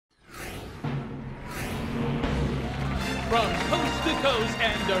From coast to coast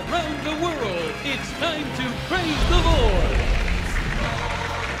and around the world, it's time to praise the Lord.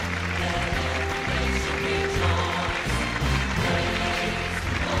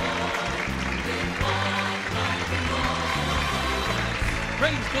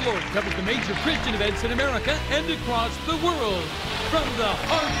 Praise the Lord covers the major Christian events in America and across the world, from the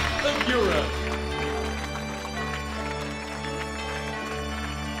heart of Europe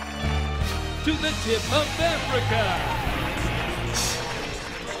to the tip of Africa.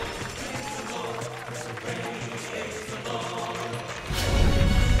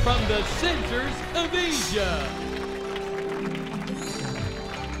 From the centers of Asia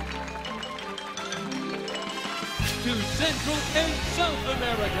to Central and South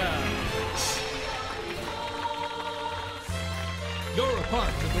America. You're a part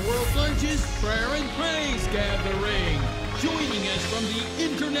of the world's largest prayer and praise gathering. Joining us from the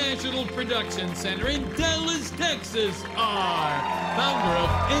International Production Center in Dallas, Texas are founder of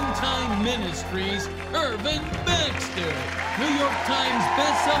End Time Ministries, Irvin Baxter, New York Times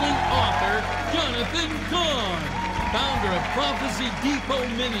bestselling author, Jonathan Cahn, founder of Prophecy Depot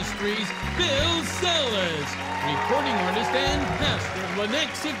Ministries, Bill Sellis, recording artist and pastor of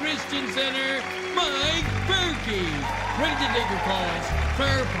Lenexa Christian Center, Mike Berkey. Ready to take your calls,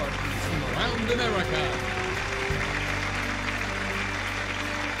 prayer partners from around America.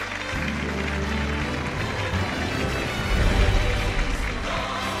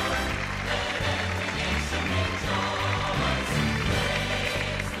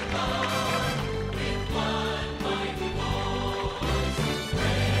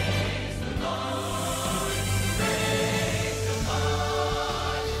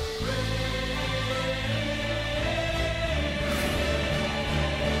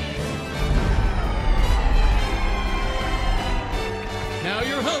 Now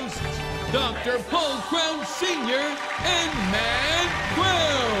your hosts, Dr. Paul Crouch Sr. and Matt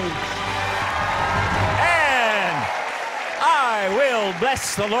Crouch. And I will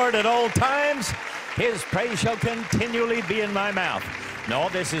bless the Lord at all times. His praise shall continually be in my mouth. No,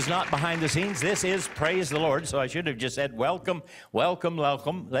 this is not behind the scenes. This is praise the Lord. So I should have just said, welcome, welcome,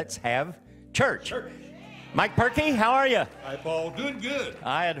 welcome. Let's have church. Mike Perkey, how are you? Hi, Paul. Doing good.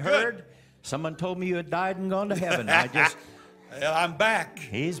 I had heard. Someone told me you had died and gone to heaven. I'm back.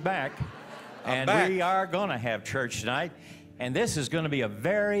 He's back. I'm back. We are going to have church tonight. And this is going to be a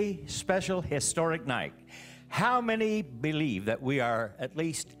very special, historic night. How many believe that we are at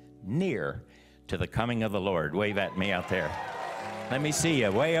least near to the coming of the Lord? Wave at me out there. Let me see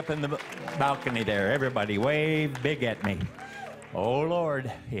you way up in the balcony there. Everybody wave big at me. Oh, Lord,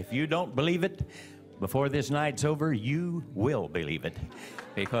 if you don't believe it before this night's over, you will believe it.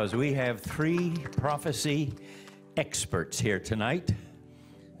 Because we have 3 prophecy experts here tonight.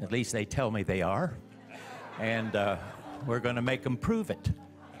 At least they tell me they are. And we're going to make them prove it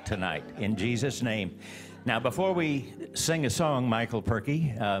tonight in Jesus' name. Now, before we sing a song, Michael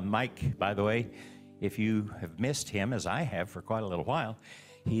Perkey, Mike, by the way, if you have missed him, as I have for quite a little while,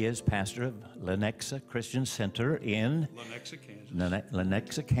 he is pastor of Lenexa Christian Center in Lenexa, Kansas.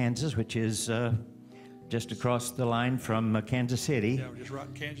 Lenexa, Kansas, which is just across the line from Kansas City. Yeah, we're just right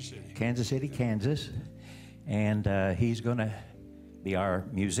in Kansas City. Kansas City, Kansas. And he's going to be our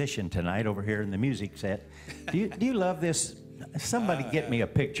musician tonight over here in the music set. Do you love this? Somebody get me a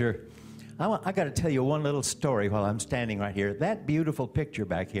picture. I got to tell you one little story while I'm standing right here. That beautiful picture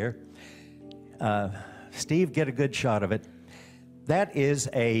back here, Steve, get a good shot of it. That is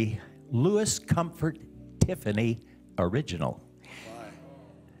a Louis Comfort Tiffany original. Why?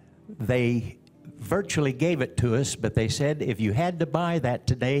 They virtually gave it to us, but they said if you had to buy that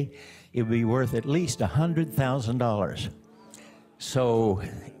today, it would be worth at least $100,000. So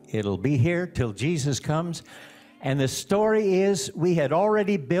it'll be here till Jesus comes. And the story is we had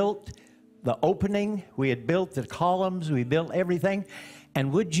already built the opening, we had built the columns, we built everything.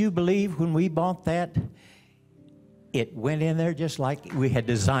 And would you believe when we bought that, it went in there just like we had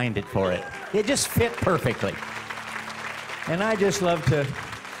designed it for it. It just fit perfectly. And I just love to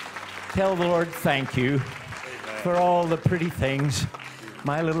tell the Lord thank you for all the pretty things.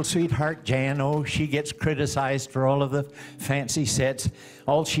 My little sweetheart, Jan, oh, she gets criticized for all of the fancy sets.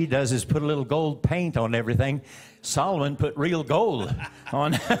 All she does is put a little gold paint on everything. Solomon put real gold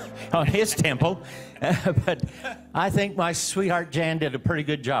on, on his temple. But I think my sweetheart, Jan, did a pretty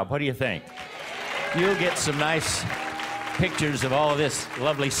good job. What do you think? You'll get some nice pictures of all of this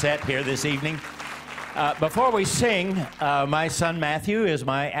lovely set here this evening. Before we sing, my son Matthew is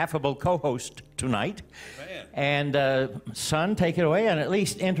my affable co-host tonight. And son, take it away and at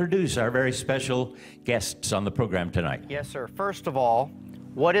least introduce our very special guests on the program tonight. Yes, sir. First of all,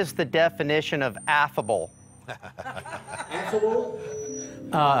 what is the definition of affable? Affable?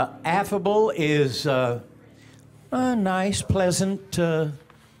 Affable is nice, pleasant,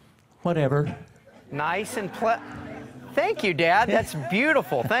 whatever. Nice and Thank you, Dad. That's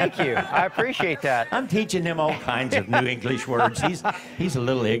beautiful. Thank you. I appreciate that. I'm teaching him all kinds of new English words. He's a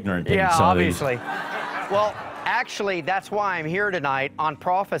little ignorant. Yeah, in some obviously. Well, actually, that's why I'm here tonight on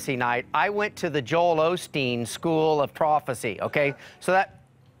Prophecy Night. I went to the Joel Osteen School of Prophecy, okay? So that,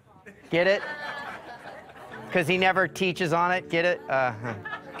 get it? Because he never teaches on it, get it?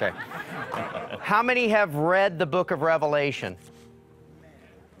 Okay. How many have read the book of Revelation?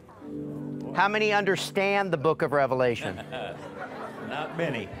 How many understand the book of Revelation? Not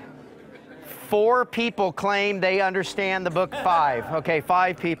many. 4 people claim they understand the book. 5. Okay,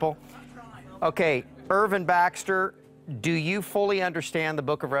 5 people. Okay, Irvin Baxter, do you fully understand the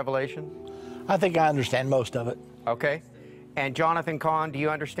book of Revelation? I think I understand most of it. Okay. And Jonathan Cahn, do you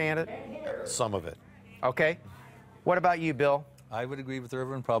understand it? Some of it. Okay. What about you, Bill? I would agree with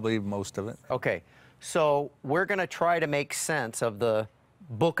Irvin, probably most of it. Okay. So we're going to try to make sense of the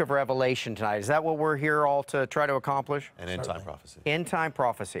book of Revelation tonight. Is that what we're here all to try to accomplish? And end-time prophecy. End-time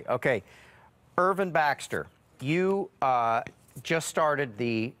prophecy. Okay. Irvin Baxter, you just started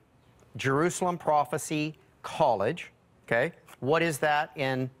the Jerusalem Prophecy College, okay? What is that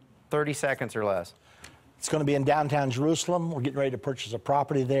in 30 seconds or less? It's going to be in downtown Jerusalem. We're getting ready to purchase a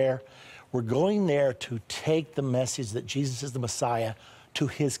property there. We're going there to take the message that Jesus is the Messiah to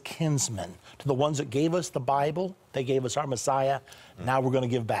his kinsmen, to the ones that gave us the Bible. They gave us our Messiah. Now we're going to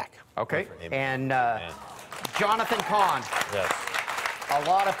give back. Okay. And Jonathan Cahn. Yes. A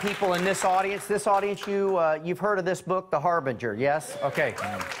lot of people in this audience, you've heard of this book, The Harbinger, yes? Okay.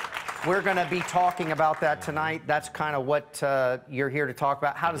 We're going to be talking about that tonight. That's kind of what you're here to talk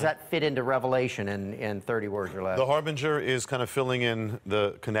about. How does that fit into Revelation in 30 words or less? The Harbinger is kind of filling in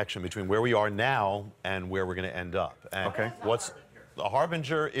the connection between where we are now and where we're going to end up. And okay. The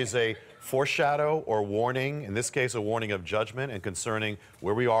Harbinger is a foreshadow or warning, in this case a warning of judgment and concerning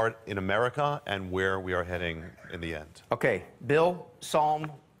where we are in America and where we are heading in the end. Okay, Bill, Psalm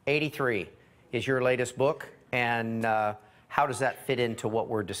 83 is your latest book, and how does that fit into what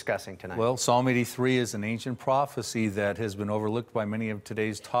we're discussing tonight? Well, Psalm 83 is an ancient prophecy that has been overlooked by many of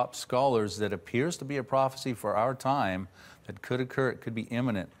today's top scholars that appears to be a prophecy for our time that could occur, it could be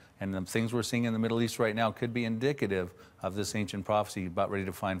imminent. And the things we're seeing in the Middle East right now could be indicative of this ancient prophecy about ready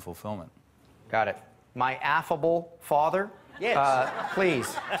to find fulfillment. Got it. My affable father, Yes.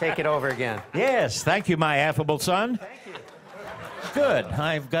 Please take it over again. Yes, thank you, my affable son. Thank you. Good.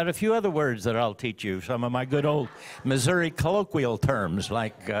 I've got a few other words that I'll teach you. Some of my good old Missouri colloquial terms,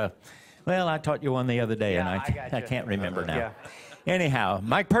 like, well, I taught you one the other day, Yeah, and I can't remember now. Yeah. Anyhow,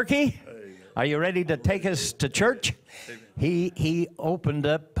 Mike Perky, are you ready to take us to church? He opened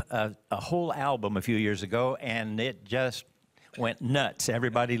up a whole album a few years ago, and it just went nuts.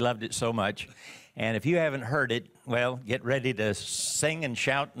 Everybody loved it so much. And if you haven't heard it, well, get ready to sing and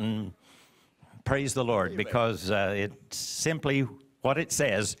shout and praise the Lord, because it's simply what it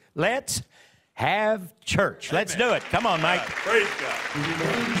says. Let's have church. Amen. Let's do it. Come on, Mike. Praise God.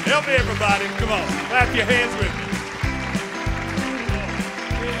 Help me, everybody. Come on. Clap your hands with me.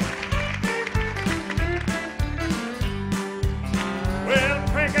 Well,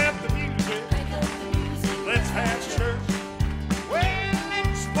 crank up the music. Let's have church. Well,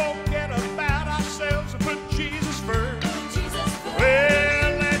 let's forget about ourselves and put Jesus first.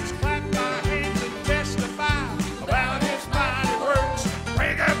 Well, let's clap our hands and testify about his mighty works.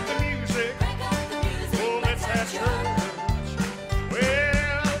 Crank up the music. Oh, let's have church.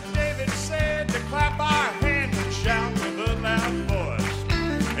 Well, David said to clap our hands and shout with a loud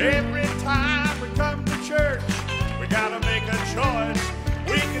voice. Every time we come to church, we gotta make a choice.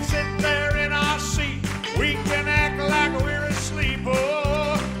 We can sit there in our seat. We can act like we're asleep.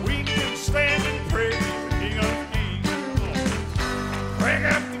 Oh, we can stand and praise the King of Kings. Bring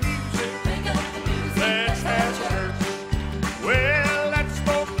up the music. Let's have church. Well, let's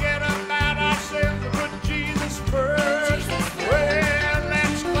forget about ourselves and put Jesus first. Well,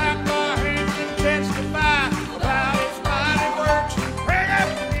 let's clap our hands and testify about his mighty works. Bring up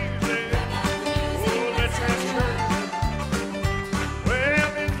the music. Oh, let's have church.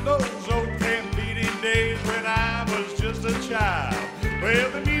 Well, in those old camp meeting days when I was just a child, well,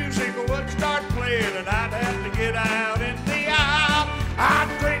 the music would start playing and I'd have to get out in the aisle. I'd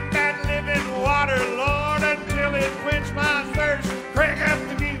drink that living water, Lord, until it quenched my thirst. Crank up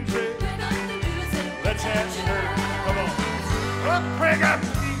the music. Let's have church. Come on. Oh, crank up the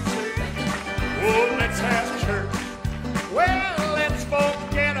music. Oh, let's have church. Well, let's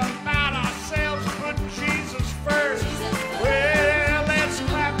forget about ourselves and put Jesus first. Well, let's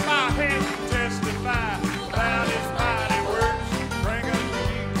clap our hands and testify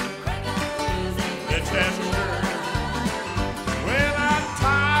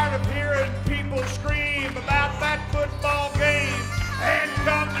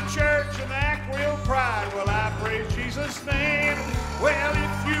Jesus' name. Well,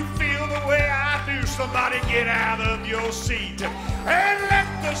 if you feel the way I do, somebody get out of your seat and let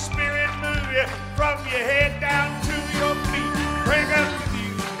the Spirit move you from your head down to your feet. Bring up the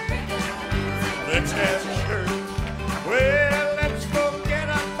music. Let's have church. Well, let's forget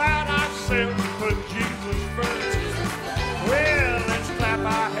about ourselves and put Jesus first. Well, let's clap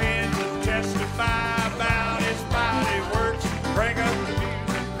our hands and testify about His mighty works. Bring up the music.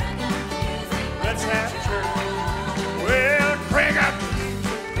 Let's have church. Well, bring up the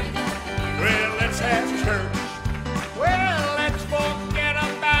music. Well, let's have church. Well, let's forget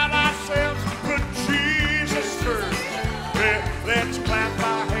about ourselves and put Jesus first. Well, let's clap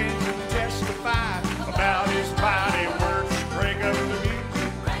our hands and testify about His mighty works. Bring up the music.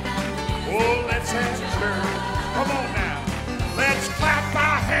 Oh, let's have church. Come on now. Let's clap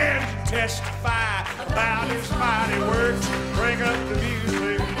our hands and testify about His mighty works. Bring up the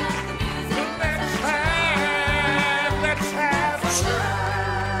music. Let's have church.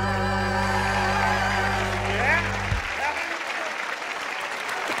 Yeah.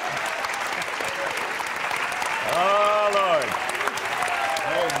 Oh, Lord.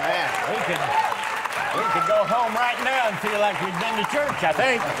 Amen. We could go home right now and feel like we've been to church, I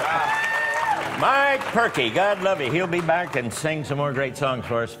think. Mike Perky, God love you. He'll be back and sing some more great songs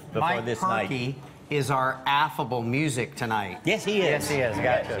for us before Mike this Perky night. is our affable music tonight. Yes, he is. Yes, he is.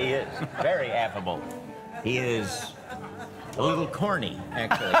 Gotcha. Yes, he is. Very affable. He is a little corny,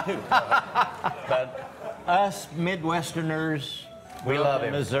 actually, too. But us Midwesterners, We love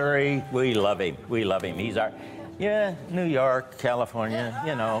him. Missouri, we love him. We love him. He's our, New York,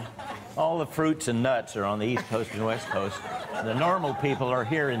 California, all the fruits and nuts are on the East Coast and West Coast. The normal people are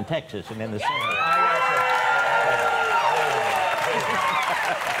here in Texas and in the center.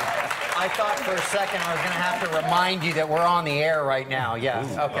 I thought for a second I was going to have to remind you that we're on the air right now. Yeah.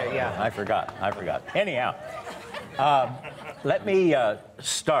 Okay, yeah. I forgot. Anyhow, let me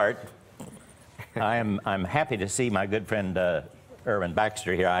start. I'm happy to see my good friend Irvin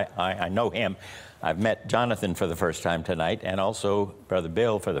Baxter here. I know him. I've met Jonathan for the first time tonight, and also Brother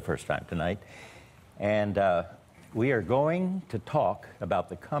Bill for the first time tonight. And we are going to talk about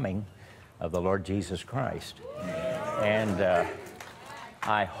the coming of the Lord Jesus Christ. And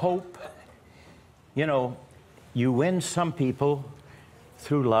I hope, you win some people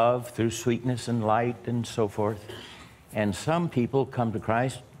through love, through sweetness and light and so forth. And some people come to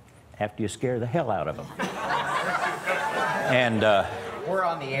Christ after you scare the hell out of them. And We're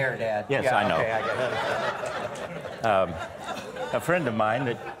on the air, Dad. yes, yeah, I know. Okay, I get it. A friend of mine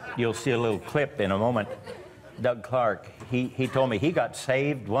that you'll see a little clip in a moment, Doug Clark, he told me he got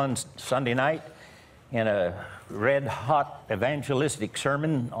saved one Sunday night in a red-hot evangelistic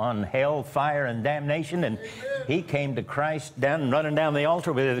sermon on hell, fire, and damnation, and he came to Christ running down the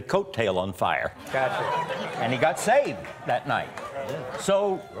altar with his coattail on fire. Gotcha. And he got saved that night.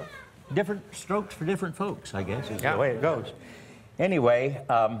 So, different strokes for different folks, I guess, is the way it goes. Anyway,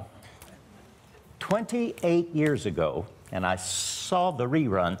 28 years ago, and I saw the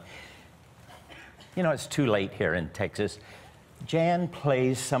rerun. It's too late here in Texas. Jan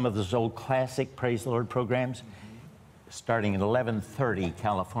plays some of those old classic Praise the Lord programs starting at 11:30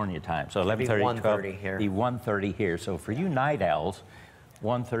 California time. So 11:30, 1:30 here. The 1:30 here. So for you night owls,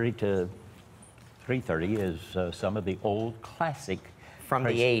 1:30 to 3:30 is some of the old classic. From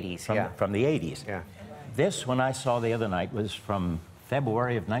the 80s, From the 80s. Yeah. This one I saw the other night was from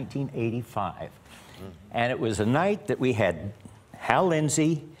February of 1985. And it was a night that we had Hal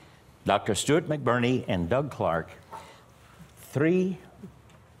Lindsey, Dr. Stuart McBurney, and Doug Clark. Three,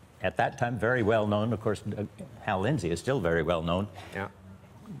 at that time, very well known. Of course, Hal Lindsey is still very well known. Yeah.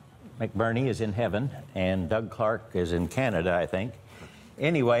 McBurney is in heaven, and Doug Clark is in Canada, I think.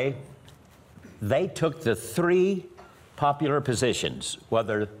 Anyway, they took the three popular positions,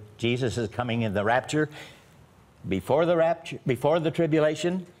 whether Jesus is coming in the rapture, before the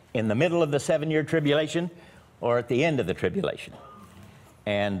tribulation, in the middle of the 7-year tribulation, or at the end of the tribulation.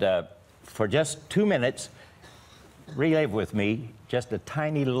 And for just 2 minutes, relive with me just a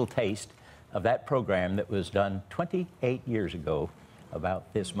tiny little taste of that program that was done 28 years ago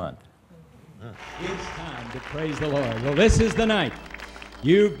about this month. It's time to praise the Lord. Well, this is the night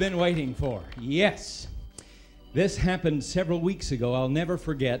you've been waiting for. Yes. This happened several weeks ago. I'll never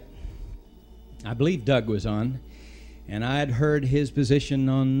forget. I believe Doug was on, and I had heard his position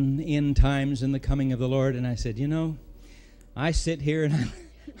on end times and the coming of the Lord, and I said, I sit here and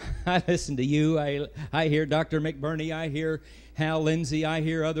I listen to you. I hear Dr. McBurney. I hear Hal Lindsey. I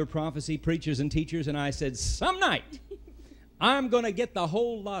hear other prophecy preachers and teachers, and I said, some night I'm going to get the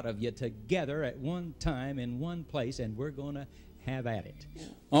whole lot of you together at one time in one place, and we're going to have at it.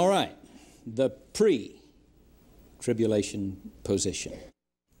 All right. The tribulation position.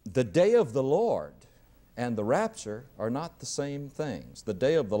 The day of the Lord and the rapture are not the same things. The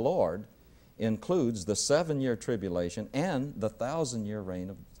day of the Lord includes the 7-year tribulation and the 1,000-year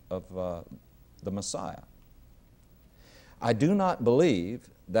reign of the Messiah. I do not believe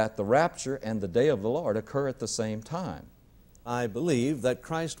that the rapture and the day of the Lord occur at the same time. I believe that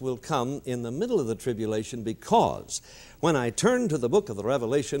Christ will come in the middle of the tribulation, because when I turn to the book of the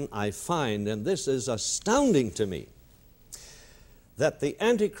Revelation, I find, and this is astounding to me, that the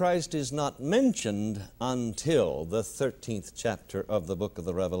Antichrist is not mentioned until the 13th chapter of the book of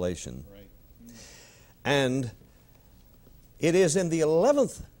the Revelation. Right. And it is in the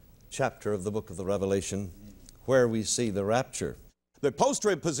 11th chapter of the book of the Revelation where we see the rapture. The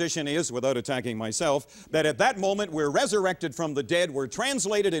post-trib position is, without attacking myself, that at that moment we're resurrected from the dead, we're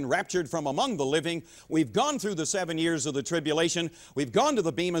translated and raptured from among the living, we've gone through the 7 years of the tribulation, we've gone to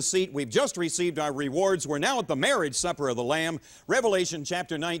the Bema seat, we've just received our rewards, we're now at the marriage supper of the Lamb, Revelation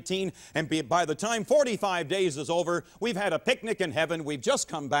chapter 19, and by the time 45 days is over, we've had a picnic in heaven, we've just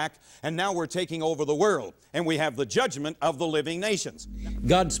come back, and now we're taking over the world, and we have the judgment of the living nations.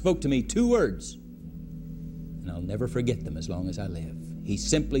 God spoke to me 2 words, and I'll never forget them as long as I live. He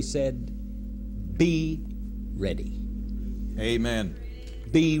simply said, be ready. Amen.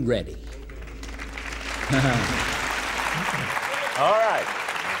 Be ready. All right.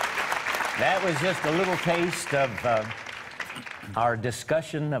 That was just a little taste of our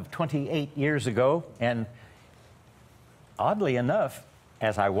discussion of 28 years ago. And oddly enough,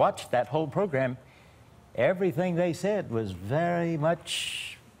 as I watched that whole program, everything they said was very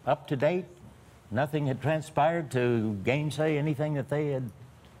much up to date. Nothing had transpired to gainsay anything that they had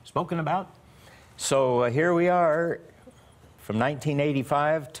spoken about. So here we are from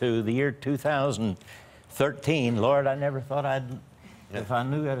 1985 to the year 2013. Lord, I never thought if I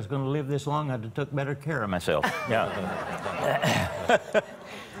knew I was going to live this long, I'd have took better care of myself. Yeah.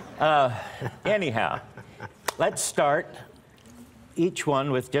 Anyhow, let's start each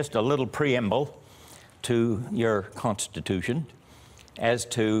one with just a little preamble to your Constitution. As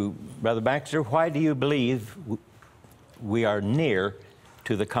to, Brother Baxter, why do you believe we are near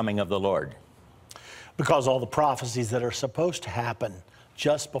to the coming of the Lord? Because all the prophecies that are supposed to happen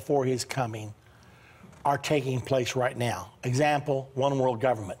just before His coming are taking place right now. Example, one world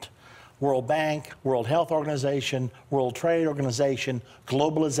government. World Bank, World Health Organization, World Trade Organization,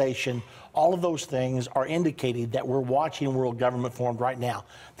 globalization, all of those things are indicating that we're watching world government formed right now.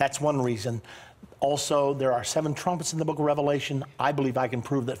 That's one reason. Also, there are 7 trumpets in the book of Revelation. I believe I can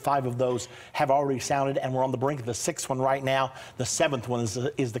prove that 5 of those have already sounded, and we're on the brink of the 6th one right now. The 7th one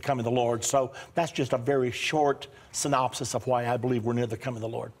is the coming of the Lord. So that's just a very short synopsis of why I believe we're near the coming of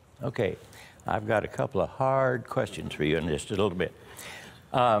the Lord. Okay. I've got a couple of hard questions for you in just a little bit.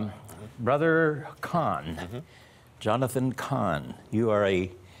 Brother Cahn, Jonathan Cahn, you are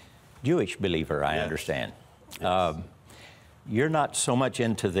a Jewish believer, I understand. Yes. You're not so much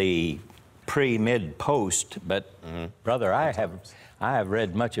into the pre, mid, post, but brother, I have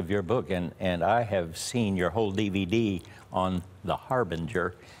read much of your book, and I have seen your whole DVD on The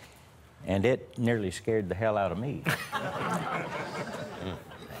Harbinger, and it nearly scared the hell out of me.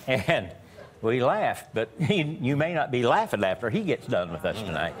 And we laughed, but you may not be laughing after he gets done with us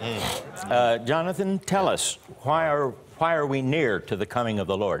tonight. Jonathan, tell us, why are we near to the coming of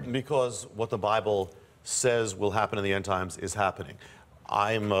the Lord? Because what the Bible says will happen in the end times is happening.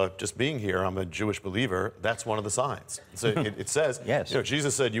 I'm just being here, I'm a Jewish believer, that's one of the signs. So it says, yes. You know,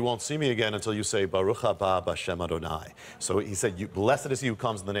 Jesus said, you won't see me again until you say, Baruch haba b'Shem Adonai. So he said, blessed is he who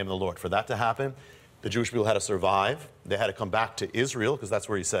comes in the name of the Lord. For that to happen, the Jewish people had to survive. They had to come back to Israel, because that's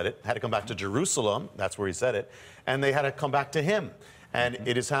where he said it. Had to come back to Jerusalem, that's where he said it. And they had to come back to him. And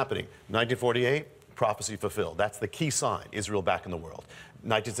it is happening. 1948, prophecy fulfilled. That's the key sign, Israel back in the world.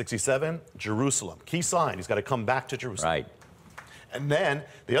 1967, Jerusalem, key sign. He's got to come back to Jerusalem. Right. And then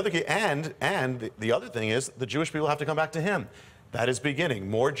the other key, and the other thing is the Jewish people have to come back to him. That is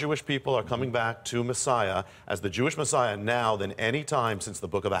beginning. More Jewish people are coming back to Messiah as the Jewish Messiah now than any time since the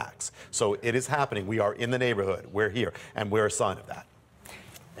book of Acts. So it is happening. We are in the neighborhood. We're here, and we're a sign of that.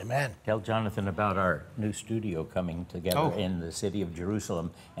 Amen. Tell Jonathan about our new studio coming together in the city of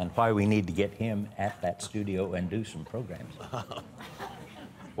Jerusalem, and why we need to get him at that studio and do some programs.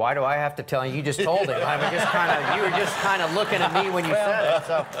 Why do I have to tell you? You just told him. You were just kind of looking at me when you said it.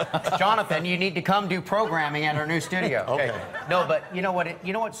 So, Jonathan, you need to come do programming at our new studio. Okay. No, but you know what?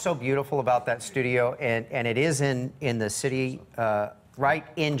 You know what's so beautiful about that studio, and it is in the city, right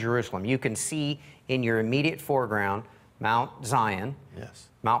in Jerusalem. You can see in your immediate foreground Mount Zion. Yes.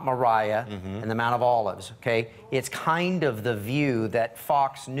 Mount Moriah, and the Mount of Olives, okay? It's kind of the view that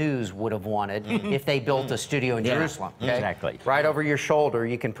Fox News would have wanted if they built a studio in Jerusalem, okay? Exactly. Right over your shoulder,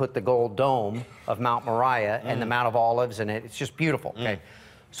 you can put the gold dome of Mount Moriah and the Mount of Olives, and it's just beautiful, okay?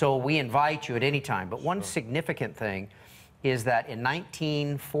 So we invite you at any time. But one significant thing is that in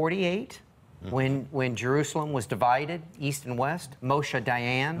 1948, when Jerusalem was divided, east and west, Moshe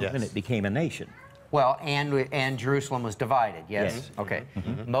Dayan, And it became a nation. well, and Jerusalem was divided, yes? Okay.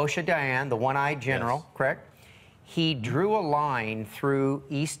 Moshe Dayan, the one-eyed general, correct? He drew a line through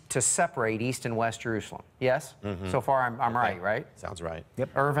east to separate east and west Jerusalem. Yes? So far, I'm right, right? Sounds right. Yep.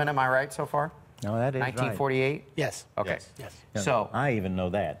 Irvin, am I right so far? No, that is 1948? Yes. Okay. Yes. right. So, I even know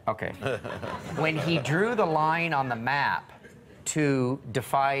that. okay. When he drew the line on the map to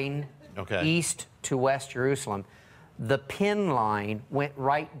define east to west Jerusalem, the pin line went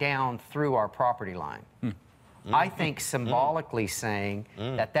right down through our property line. I think symbolically saying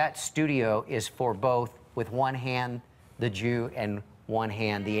that that studio is for both, with one hand the Jew and one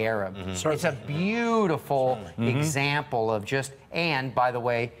hand the Arab. It's a beautiful example of just, and by the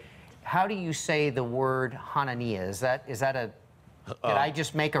way, how do you say the word Hananiah? Is that a, did I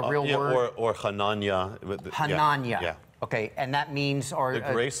just make a real word? Or Hananiah. Hananiah. Yeah. Okay, and that means, or The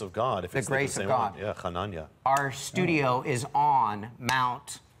grace of God. If the it's grace the of same God. One. Yeah, Hananiah. Our studio is on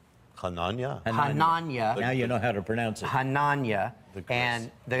Mount Hananiah. Hananiah. Now you know how to pronounce it. Hananiah,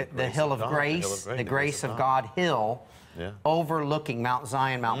 and the hill of God, grace, the grace of God hill, overlooking Mount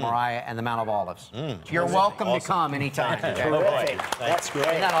Zion, Mount Moriah, and the Mount of Olives. You're welcome to come anytime. Okay? Terrific. That's great.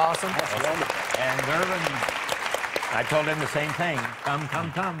 Isn't that awesome? That's wonderful. And Irvin, I told him the same thing.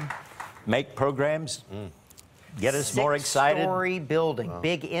 Come. Make programs. Get us more excited. Six-story building,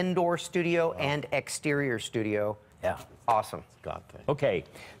 big indoor studio and exterior studio. Yeah. Awesome. God thing. Okay.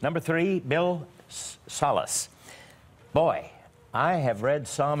 Number 3, Bill Salas. Boy, I have read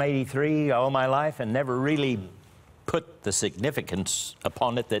Psalm 83 all my life and never really put the significance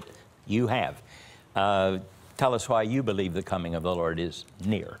upon it that you have. Tell us why you believe the coming of the Lord is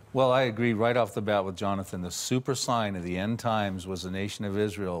near. Well, I agree right off the bat with Jonathan. The super sign of the end times was the nation of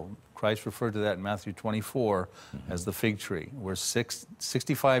Israel. Christ referred to that in Matthew 24 as the fig tree, where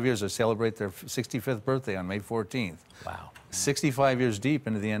 65 years, they celebrate their 65th birthday on May 14th. Wow. 65 years deep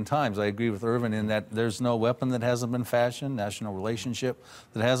into the end times. I agree with Irvin in that there's no weapon that hasn't been fashioned, national relationship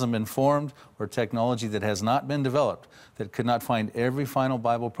that hasn't been formed, or technology that has not been developed that could not find every final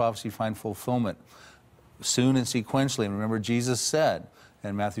Bible prophecy find fulfillment soon and sequentially. And remember, Jesus said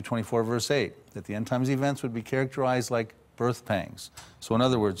in Matthew 24, verse 8, that the end times events would be characterized like birth pangs. So in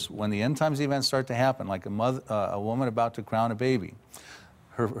other words, when the end times events start to happen, like a woman about to crown a baby,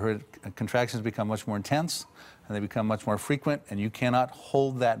 her contractions become much more intense, and they become much more frequent, and you cannot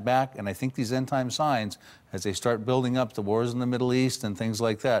hold that back. And I think these end time signs, as they start building up, the wars in the Middle East and things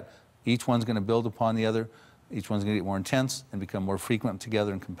like that, each one's going to build upon the other. Each one's going to get more intense and become more frequent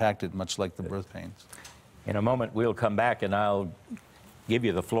together and compacted, much like the birth pains. In a moment, we'll come back and I'll give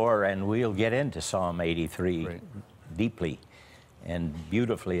you the floor and we'll get into Psalm 83 deeply and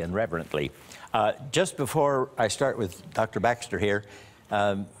beautifully and reverently. Just before I start with Dr. Baxter here,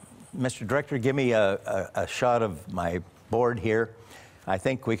 Mr. Director, give me a shot of my board here. I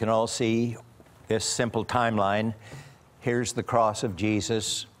think we can all see this simple timeline. Here's the cross of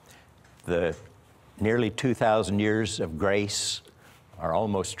Jesus. The nearly 2,000 years of grace are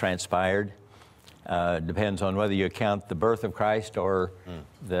almost transpired. Depends on whether you count the birth of Christ or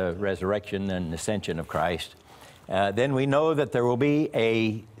the resurrection and ascension of Christ. Then we know that there will be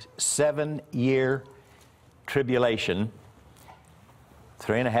a 7-year tribulation,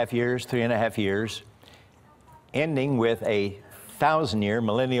 3.5 years, ending with a 1,000-year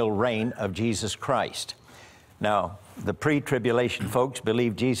millennial reign of Jesus Christ. Now, the pre-tribulation folks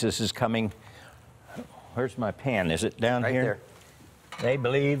believe Jesus is coming. Where's my pen? Is it down Right here? there. They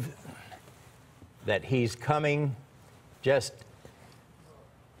believe that he's coming just...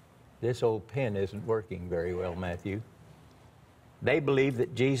 This old pen isn't working very well, Matthew. They believe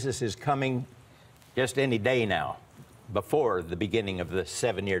that Jesus is coming just any day now, before the beginning of the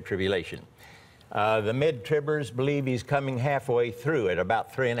 7-year tribulation. The mid-tribbers believe he's coming halfway through at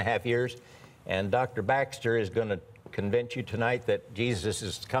about 3.5 years. And Dr. Baxter is going to convince you tonight that Jesus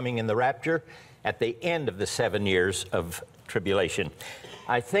is coming in the rapture at the end of the 7 years of tribulation.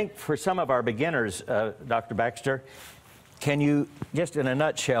 I think for some of our beginners, Dr. Baxter, can you, just in a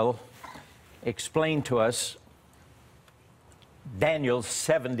nutshell, explain to us Daniel's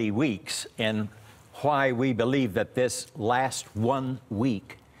 70 weeks and why we believe that this last 1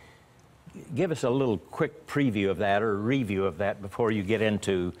 week? Give us a little quick preview of that or review of that before you get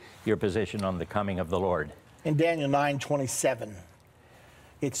into your position on the coming of the Lord. In Daniel 9:27,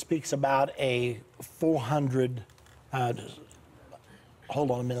 it speaks about a 400,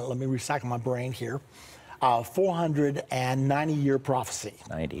 hold on a minute, let me recycle my brain here, 490-year prophecy.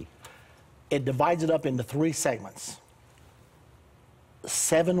 90. It divides it up into 3 segments.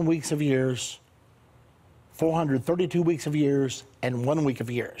 7 weeks of years, 432 weeks of years, and 1 week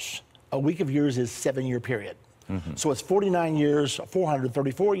of years. A week of years is 7-year period. So it's 49 years,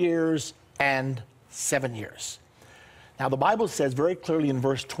 434 years, and 7 years. Now the Bible says very clearly in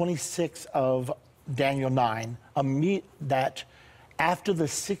verse 26 of Daniel 9 that after the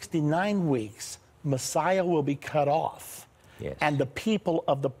 69 weeks, Messiah will be cut off. Yes. And the people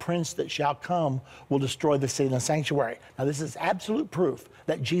of the prince that shall come will destroy the city and the sanctuary. Now this is absolute proof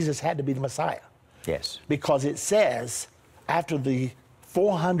that Jesus had to be the Messiah. Yes. Because it says after the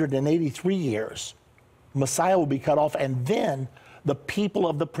 483 years, Messiah will be cut off, and then the people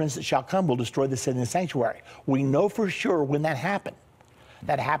of the prince that shall come will destroy the city and the sanctuary. We know for sure when that happened.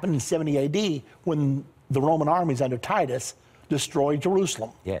 That happened in 70 AD when the Roman armies under Titus destroyed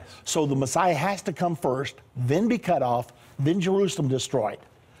Jerusalem. Yes. So the Messiah has to come first, then be cut off, then Jerusalem destroyed.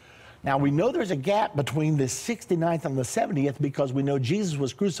 Now we know there's a gap between the 69th and the 70th because we know Jesus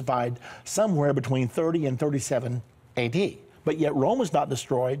was crucified somewhere between 30 and 37 AD. But yet Rome was not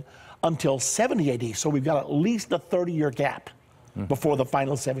destroyed until 70 AD. So we've got at least a 30-year gap before the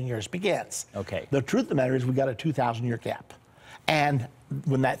final 7 years begins. Okay. The truth of the matter is we've got a 2,000-year gap. And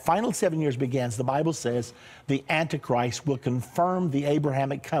when that final 7 years begins, the Bible says the Antichrist will confirm the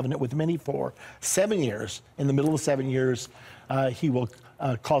Abrahamic covenant with many for 7 years. In the middle of 7 years, he will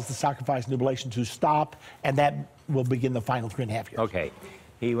cause the sacrifice and jubilation to stop, and that will begin the final 3.5 years. Okay.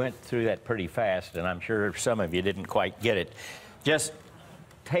 He went through that pretty fast, and I'm sure some of you didn't quite get it. Just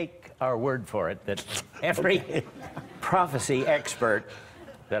take our word for it that every prophecy expert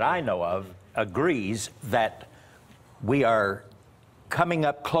that I know of agrees that we are coming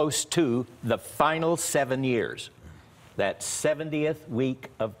up close to the final 7 years. That 70th week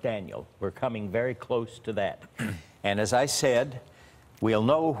of Daniel. We're coming very close to that. And as I said, we'll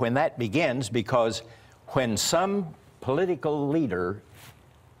know when that begins because when some political leader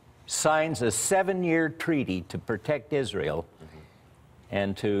signs a 7-year treaty to protect Israel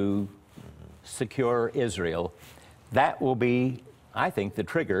and to secure Israel, that will be, I think, the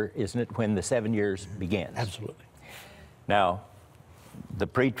trigger, isn't it, when the 7 years begins? Absolutely. Now, the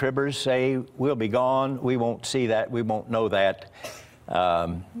pre-tribbers say, we'll be gone, we won't see that, we won't know that.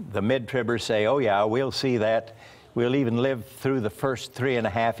 The mid-tribbers say, oh yeah, we'll see that. We'll even live through the first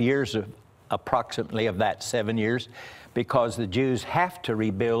 3.5 years of approximately of that 7 years because the Jews have to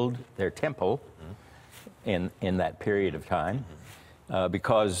rebuild their temple in that period of time.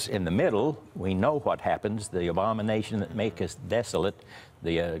 Because in the middle, we know what happens, the abomination that make us desolate.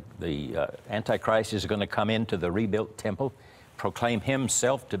 The Antichrist is going to come into the rebuilt temple, proclaim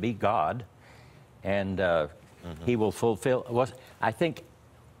himself to be God, and he will fulfill, I think,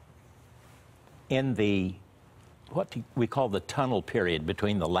 in the, what we call the tunnel period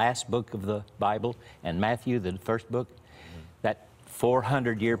between the last book of the Bible and Matthew, the first book, that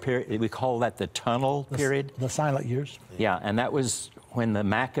 400-year period, we call that the tunnel period. The silent years. Yeah, and that was when the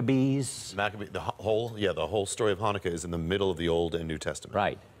Maccabees. The whole story of Hanukkah is in the middle of the Old and New Testament.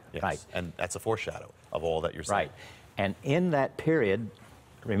 Right, Yes. right. And that's a foreshadow of all that you're saying. Right, and in that period,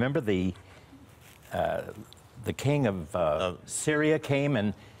 remember the king of Syria came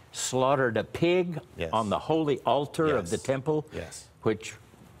and slaughtered a pig on the holy altar of the temple, which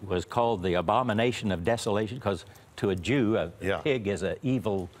was called the abomination of desolation, because to a Jew, a pig is an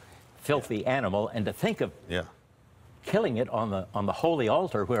evil, filthy animal, and to think of killing it on the holy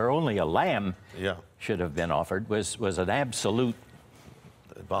altar where only a lamb should have been offered was an absolute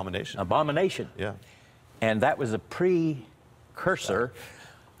abomination. Yeah. And that was a precursor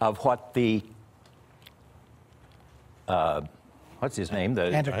of what the what's his name?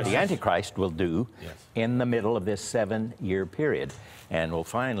 The Antichrist will do in the middle of this 7-year period, and will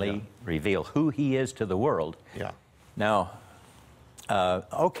finally reveal who he is to the world. Yeah. Now,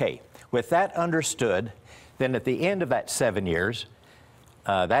 okay, with that understood, then at the end of that 7 years,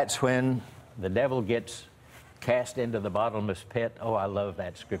 that's when the devil gets cast into the bottomless pit. Oh, I love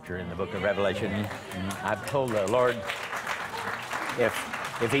that scripture in the book of Revelation. I've told the Lord,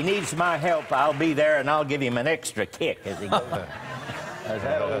 if he needs my help, I'll be there and I'll give him an extra kick as he goes. Because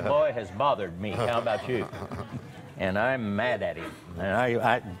that old boy has bothered me. How about you? And I'm mad at him. And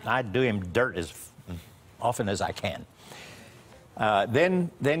I do him dirt as often as I can.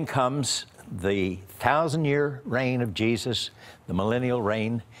 Then comes the 1,000-year reign of Jesus, the millennial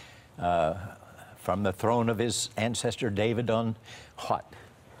reign from the throne of his ancestor David on what?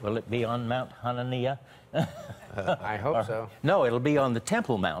 Will it be on Mount Hananiah? I hope so. No, it'll be on the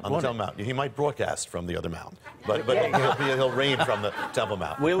Temple Mount. On the won't Temple it? Mount. He might broadcast from the other mount, but he'll reign from the Temple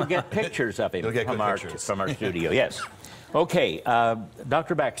Mount. We'll get pictures of him You'll get from good our pictures. studio. Yes. Okay,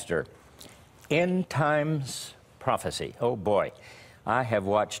 Dr. Baxter, End Times Prophecy. Oh boy, I have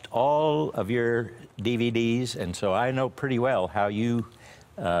watched all of your DVDs, and so I know pretty well how you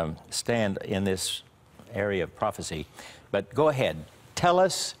stand in this area of prophecy. But go ahead, tell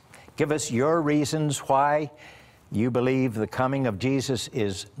us, give us your reasons why you believe the coming of Jesus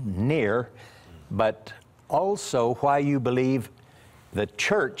is near, but also why you believe the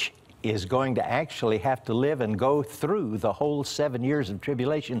church is going to actually have to live and go through the whole 7 years of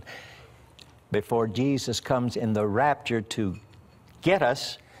tribulation before Jesus comes in the rapture to get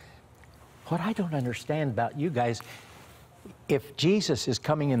us. What I don't understand about you guys, if Jesus is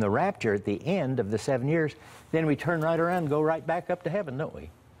coming in the rapture at the end of the 7 years, then we turn right around and go right back up to heaven, don't we?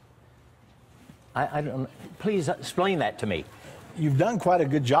 I don't. Please explain that to me. You've done quite a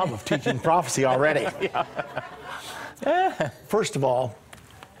good job of teaching prophecy already. First of all,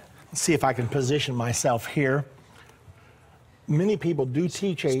 let's see if I can position myself here. Many people do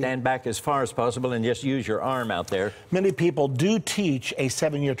teach Stand back as far as possible and just use your arm out there. Many people do teach a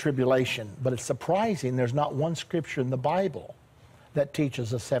 7-year tribulation, but it's surprising there's not one scripture in the Bible that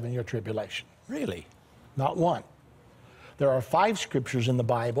teaches a 7-year tribulation. Really? Not one. There are 5 scriptures in the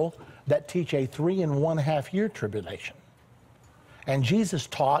Bible that teach a 3.5 year tribulation. And Jesus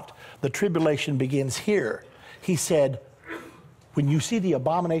taught the tribulation begins here. He said, when you see the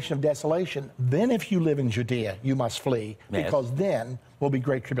abomination of desolation, then if you live in Judea, you must flee, because then will be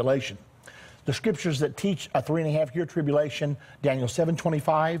great tribulation. The scriptures that teach a 3.5 year tribulation, Daniel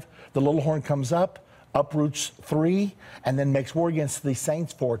 7:25, the little horn comes up, uproots 3, and then makes war against the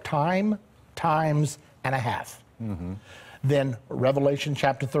saints for times and a half. Then Revelation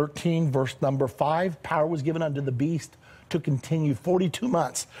chapter 13, verse number 5, power was given unto the beast to continue 42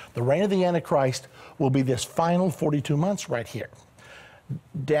 months. The reign of the Antichrist will be this final 42 months right here.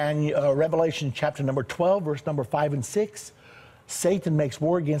 Revelation chapter number 12, verse number 5 and 6, Satan makes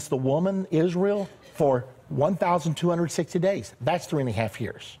war against the woman, Israel, for 1,260 days. That's 3.5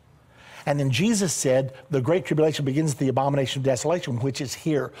 years. And then Jesus said, the Great Tribulation begins at the abomination of desolation, which is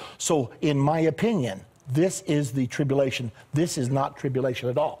here. So in my opinion, this is the tribulation. This is not tribulation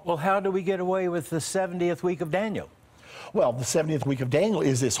at all. Well, how do we get away with the 70th week of Daniel? Well, the 70th week of Daniel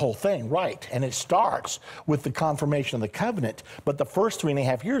is this whole thing, right? And it starts with the confirmation of the covenant. But the first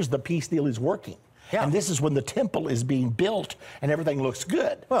 3.5 years, the peace deal is working. Yeah. And this is when the temple is being built and everything looks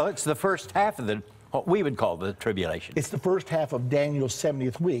good. Well, it's the first half of what we would call the tribulation. It's the first half of Daniel's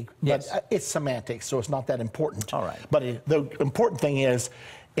 70th week, but yes, it's semantics, so it's not that important. All right. But the important thing is,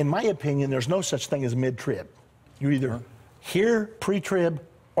 in my opinion, there's no such thing as mid-trib. You're either here pre-trib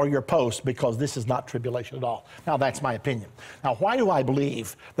or you're post, because this is not tribulation at all. Now, that's my opinion. Now, why do I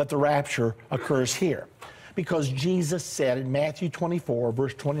believe that the rapture occurs here? Because Jesus said in Matthew 24,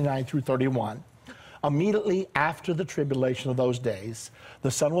 verse 29 through 31, immediately after the tribulation of those days,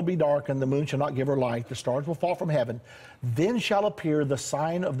 the sun will be darkened, the moon shall not give her light, the stars will fall from heaven. Then shall appear the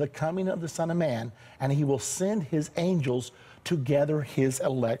sign of the coming of the Son of Man, and he will send his angels to gather his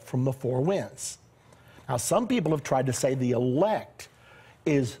elect from the 4 winds. Now, some people have tried to say the elect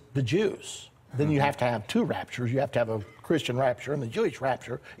is the Jews. Then you have to have 2 raptures. You have to have a Christian rapture and the Jewish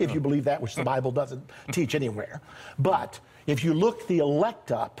rapture, if you believe that, which the Bible doesn't teach anywhere. But if you look the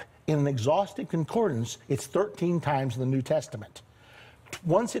elect up in an exhaustive concordance, it's 13 times in the New Testament.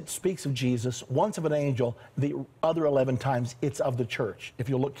 Once it speaks of Jesus, once of an angel, the other 11 times it's of the church, if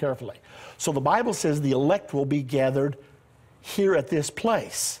you look carefully. So the Bible says the elect will be gathered here at this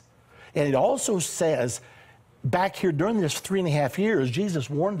place. And it also says, back here during this 3.5 years, Jesus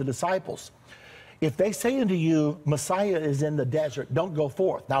warned the disciples, if they say unto you, Messiah is in the desert, don't go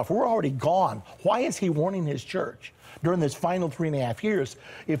forth. Now, if we're already gone, why is he warning his church during this final 3.5 years?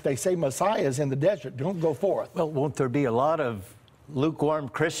 If they say Messiah is in the desert, don't go forth. Well, won't there be a lot of lukewarm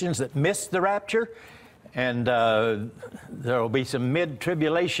Christians that miss the rapture? And there will be some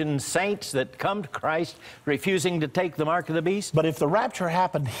mid-tribulation saints that come to Christ refusing to take the mark of the beast? But if the rapture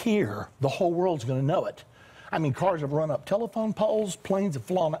happened here, the whole world's going to know it. I mean, cars have run up telephone poles, planes have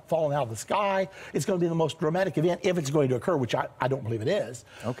fallen out of the sky. It's going to be the most dramatic event if it's going to occur, which I don't believe it is.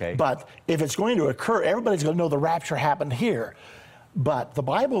 Okay. But if it's going to occur, everybody's going to know the rapture happened here. But the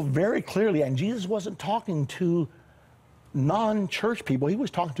Bible very clearly, and Jesus wasn't talking to non-church people, he was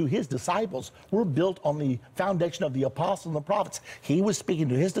talking to his disciples. We're built on the foundation of the apostles and the prophets. He was speaking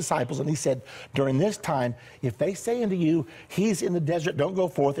to his disciples, and he said, during this time, if they say unto you, he's in the desert, don't go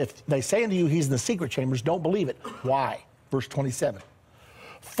forth. If they say unto you, he's in the secret chambers, don't believe it. Why? Verse 27.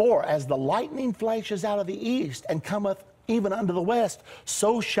 For as the lightning flashes out of the east and cometh even unto the west,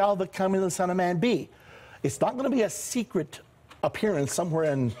 so shall the coming of the Son of Man be. It's not going to be a secret appearance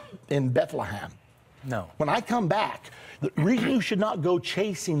somewhere in Bethlehem. No. When I come back, the reason you should not go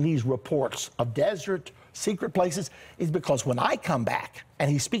chasing these reports of desert, secret places, is because when I come back, and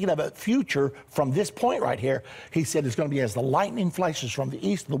he's speaking of a future from this point right here, he said it's going to be as the lightning flashes from the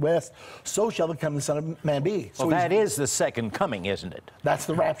east to the west, so shall the coming of the Son of Man be. So well, that is the second coming, isn't it? That's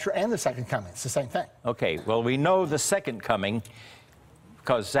the rapture and the second coming. It's the same thing. Okay, well, we know the second coming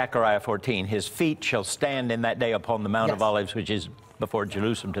because Zechariah 14, his feet shall stand in that day upon the Mount of Olives, which is before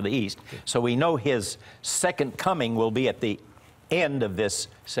Jerusalem to the east. So we know his second coming will be at the end of this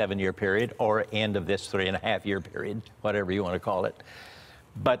 7-year period or end of this 3.5-year period, whatever you want to call it.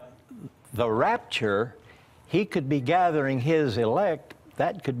 But the rapture, he could be gathering his elect.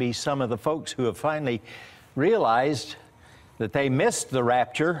 That could be some of the folks who have finally realized that they missed the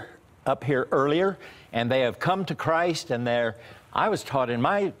rapture up here earlier, and they have come to Christ, and I was taught in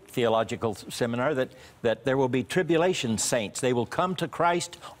my theological seminar that there will be tribulation saints. They will come to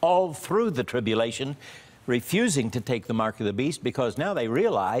Christ all through the tribulation, refusing to take the mark of the beast because now they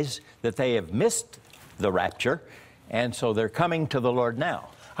realize that they have missed the rapture, and so they're coming to the Lord now.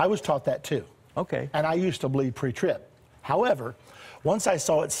 I was taught that too. Okay. And I used to believe pre-trib. However, once I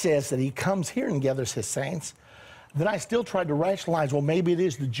saw it says that he comes here and gathers his saints, then I still tried to rationalize, well, maybe it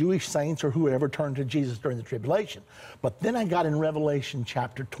is the Jewish saints or whoever turned to Jesus during the tribulation. But then I got in Revelation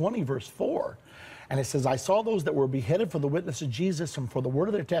chapter 20, verse 4, and it says, I saw those that were beheaded for the witness of Jesus and for the word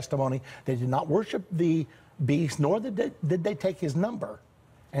of their testimony. They did not worship the beast, nor did they take his number.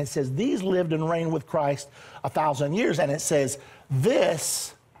 And it says, these lived and reigned with Christ 1,000 years. And it says,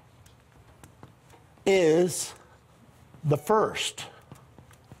 this is the first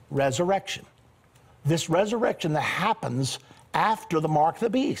resurrection. This resurrection that happens after the mark of the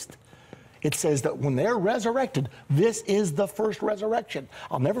beast. It says that when they're resurrected, this is the first resurrection.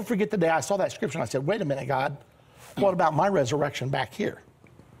 I'll never forget the day I saw that scripture and I said, wait a minute, God, what about my resurrection back here?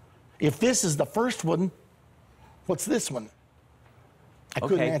 If this is the first one, what's this one? I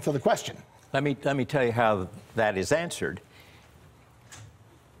couldn't answer the question. Let me tell you how that is answered.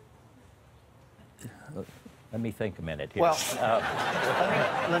 Let me think a minute here. Well,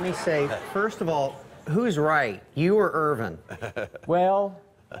 let me say, first of all, who's right, you or Irvin? Well,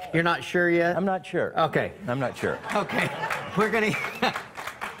 you're not sure yet? I'm not sure. Okay. I'm not sure. Okay. We're going to,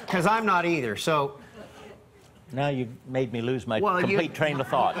 because I'm not either, so. Now you made me lose my complete train of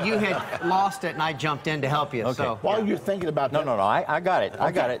thought. You had lost it and I jumped in to help you, so. While you're thinking about that. No, I got it.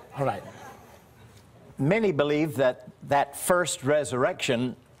 I got it. All right. Many believe that that first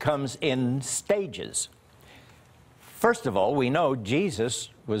resurrection comes in stages. First of all, we know Jesus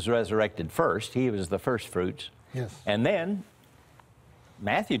was resurrected first. He was the first fruits. Yes. And then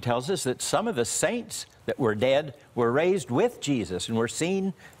Matthew tells us that some of the saints that were dead were raised with Jesus and were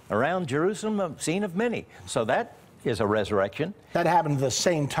seen around Jerusalem, seen of many. So that is a resurrection. That happened at the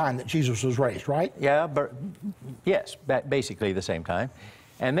same time that Jesus was raised, right? Yeah, but yes, basically the same time.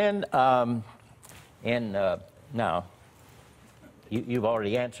 And then now, you've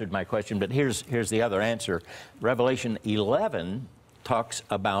already answered my question, but here's the other answer. Revelation 11 talks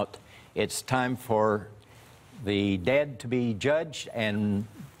about it's time for the dead to be judged and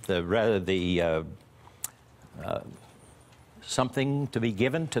something to be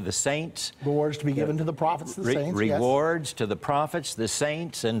given to the saints. Rewards to be given to the prophets, the saints. Rewards to the prophets, the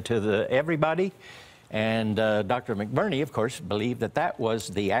saints, and to everybody. And Dr. McBurney, of course, believed that that was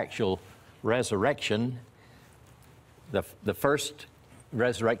the actual resurrection, the first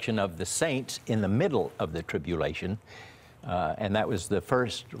resurrection of the saints in the middle of the tribulation, and that was the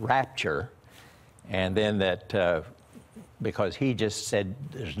first rapture. And then that, because he just said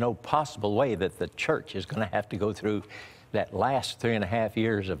there's no possible way that the church is going to have to go through that last 3.5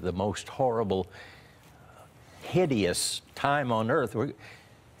 years of the most horrible, hideous time on earth.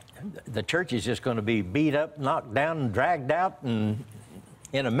 The church is just going to be beat up, knocked down, and dragged out, and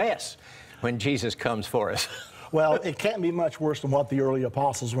in a mess when Jesus comes for us. Well, it can't be much worse than what the early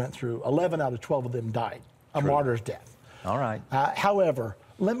apostles went through. 11 out of 12 of them died a martyr's death. All right. However,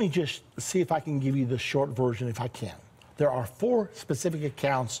 let me just see if I can give you the short version if I can. There are 4 specific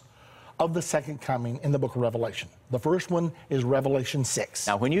accounts of the second coming in the book of Revelation. The first one is Revelation 6.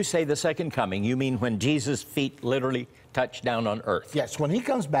 Now, when you say the second coming, you mean when Jesus' feet literally touch down on earth? Yes, when he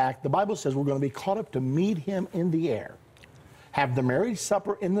comes back, the Bible says we're going to be caught up to meet him in the air, have the marriage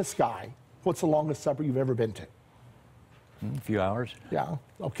supper in the sky. What's the longest supper you've ever been to? A few hours. Yeah,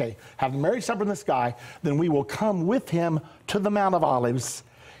 okay. Have the marriage supper in the sky, then we will come with him to the Mount of Olives.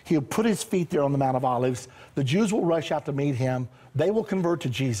 He'll put his feet there on the Mount of Olives. The Jews will rush out to meet him. They will convert to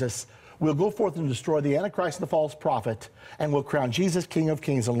Jesus. We'll go forth and destroy the Antichrist and the false prophet, and we'll crown Jesus King of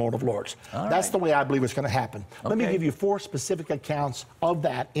Kings and Lord of Lords. That's the way I believe it's going to happen. Let me give you 4 specific accounts of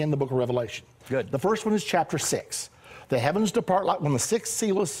that in the book of Revelation. Good. The first one is chapter 6. The heavens depart like, when the 6th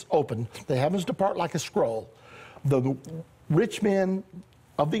seal is opened, the heavens depart like a scroll. The rich men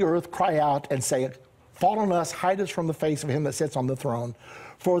of the earth cry out and say, fall on us, hide us from the face of him that sits on the throne,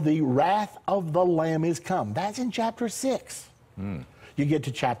 for the wrath of the Lamb is come. That's in chapter 6. You get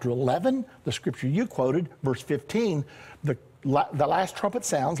to chapter 11, the scripture you quoted, verse 15, the last trumpet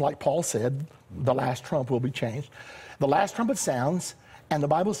sounds, like Paul said, the last trump will be changed. The last trumpet sounds, and the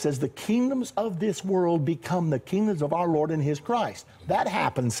Bible says the kingdoms of this world become the kingdoms of our Lord and his Christ. That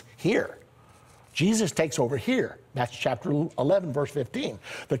happens here. Jesus takes over here. That's chapter 11, verse 15.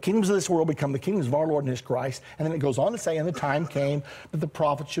 The kingdoms of this world become the kingdoms of our Lord and his Christ. And then it goes on to say, and the time came that the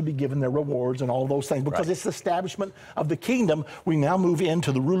prophets should be given their rewards and all those things. Because it's the establishment of the kingdom, we now move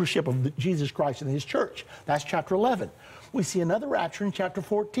into the rulership of Jesus Christ and his church. That's chapter 11. We see another rapture in chapter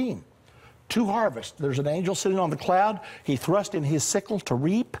 14. 2 harvests. There's an angel sitting on the cloud. He thrust in his sickle to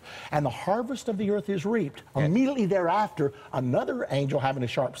reap, and the harvest of the earth is reaped. Immediately thereafter, another angel having a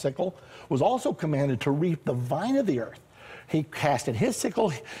sharp sickle was also commanded to reap the vine of the earth. He casted his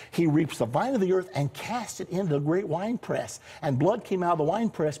sickle, he reaps the vine of the earth and casts it into the great winepress. And blood came out of the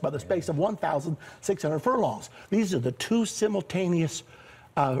winepress by the space of 1,600 furlongs. These are the 2 simultaneous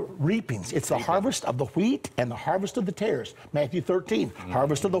reapings. It's the harvest of the wheat and the harvest of the tares. Matthew 13,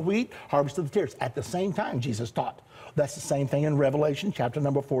 harvest of the wheat, harvest of the tares. At the same time, Jesus taught. That's the same thing in Revelation chapter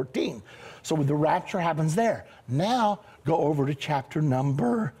number 14. So the rapture happens there. Now go over to chapter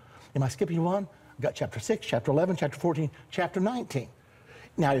number, am I skipping one? I've got chapter 6, chapter 11, chapter 14, chapter 19.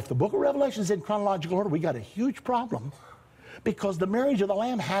 Now, if the book of Revelation is in chronological order, we got a huge problem because the marriage of the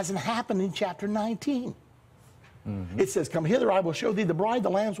Lamb hasn't happened in chapter 19. It says, come hither, I will show thee the bride, the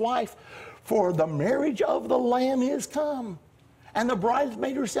Lamb's wife, for the marriage of the Lamb is come. And the bride has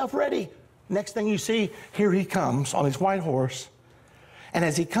made herself ready. Next thing you see, here he comes on his white horse. And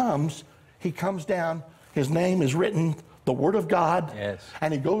as he comes down, his name is written, the Word of God. Yes.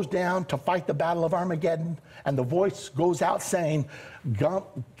 And he goes down to fight the battle of Armageddon. And the voice goes out saying,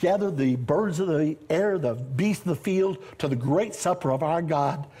 gather the birds of the air, the beasts of the field, to the great supper of our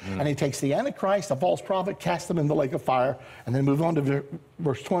God. And he takes the Antichrist, the false prophet, casts them in the lake of fire, and then move on to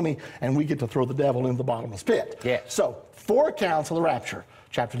verse 20, and we get to throw the devil into the bottomless pit. Yes. So 4 accounts of the rapture.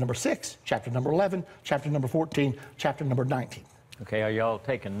 Chapter number 6, chapter number 11, chapter number 14, chapter number 19. Okay, are y'all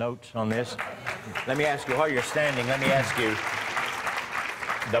taking notes on this? Let me ask you, while you're standing, let me ask you,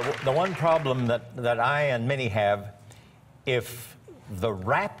 the one problem that I and many have, if the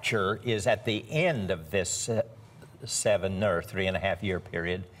rapture is at the end of this 7 or 3.5 year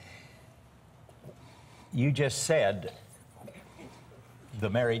period, you just said the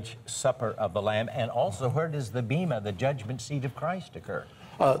marriage supper of the Lamb, and also where does the bema, the judgment seat of Christ, occur?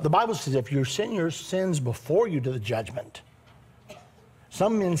 The Bible says if you sin your sins before you to the judgment,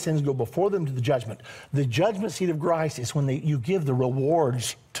 some men's sins go before them to the judgment. The judgment seat of Christ is when you give the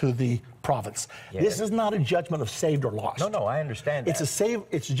rewards to the prophets. Yes. This is not a judgment of saved or lost. No, I understand that.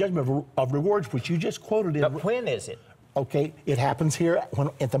 It's a judgment of rewards, which you just quoted. But when is it? Okay, it happens here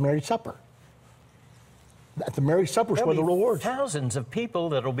at the marriage supper. At the marriage supper is where the rewards. Thousands of people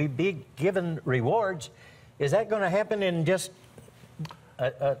that'll be given rewards. Is that going to happen in just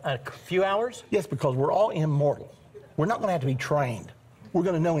a few hours? Yes, because we're all immortal. We're not going to have to be trained. We're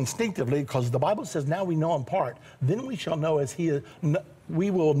going to know instinctively, because the Bible says, now we know in part, then we shall know as he is,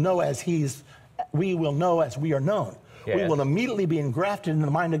 we will know as we are known. Yes. We will immediately be engrafted in the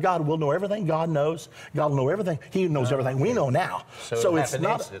mind of God. We'll know everything God knows. God will know everything. He knows everything we know now. So it's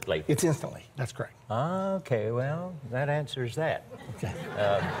not instantly. It's instantly. That's correct. Okay, well, that answers that. Okay.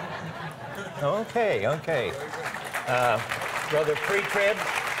 Okay. Brother Pre-Trib,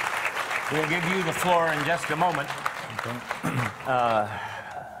 we'll give you the floor in just a moment.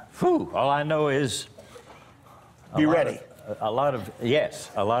 All I know is be ready. A lot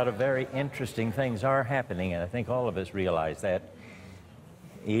of very interesting things are happening, and I think all of us realize that.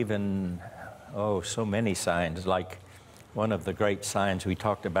 Even, so many signs, like one of the great signs we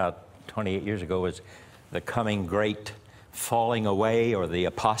talked about 28 years ago was the coming great falling away, or the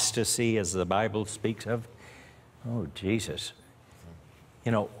apostasy, as the Bible speaks of. Oh, Jesus.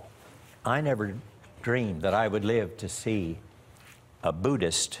 You know, I never dreamed that I would live to see a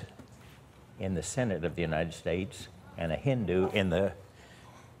Buddhist in the Senate of the United States and a Hindu in the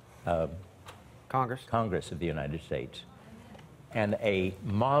Congress of the United States, and a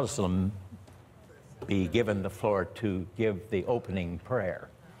Muslim be given the floor to give the opening prayer.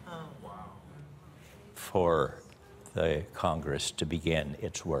 for the Congress to begin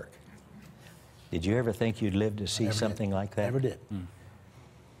its work. Did you ever think you'd live to see something like that? Never did.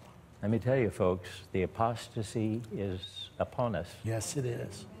 Let me tell you, folks, the apostasy is upon us. Yes, it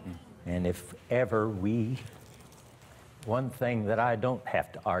is. And if ever one thing that I don't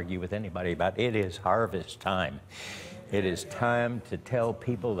have to argue with anybody about, it is harvest time. It is time to tell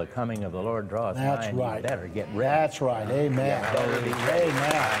people the coming of the Lord draweth nigh. That's right. You better get ready. That's right. Amen. Yeah, better be ready.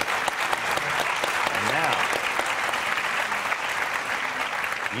 Amen. And now,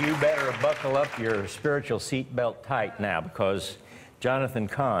 you better buckle up your spiritual seatbelt tight now, because Jonathan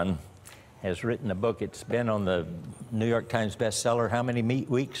Cahn has written a book. It's been on the New York Times bestseller. How many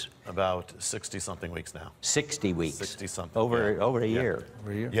weeks? About 60-something weeks now. 60 weeks. 60-something. Over a Yeah. year.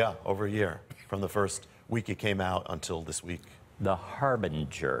 Over a year? Yeah, over a year. From the first week it came out until this week. The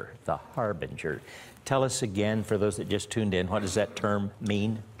Harbinger. The Harbinger. Tell us again, for those that just tuned in, what does that term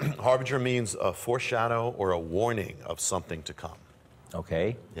mean? Harbinger means a foreshadow or a warning of something to come.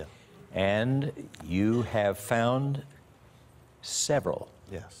 Okay. Yeah. And you have found several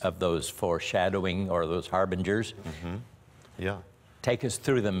of those foreshadowing or those harbingers. Yeah. Take us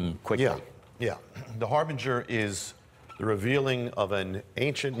through them quickly. Yeah. The Harbinger is the revealing of an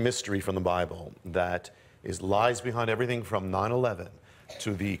ancient mystery from the Bible that lies behind everything from 9/11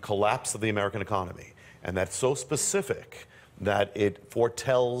 to the collapse of the American economy. And that's so specific that it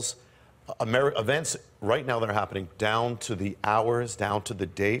foretells events right now that are happening down to the hours, down to the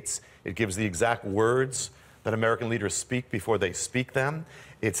dates. It gives the exact words that American leaders speak before they speak them.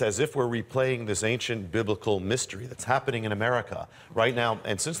 It's as if we're replaying this ancient biblical mystery that's happening in America right now.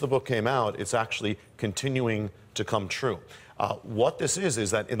 And since the book came out, it's actually continuing to come true. What this is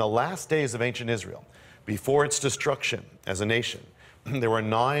that in the last days of ancient Israel, before its destruction as a nation, there were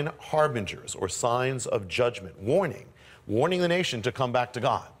 9 harbingers or signs of judgment, warning the nation to come back to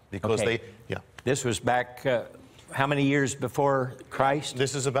God. Because This was back how many years before Christ?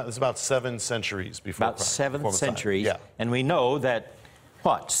 This is about 7 centuries before About Christ. 7 centuries. Yeah. And we know that,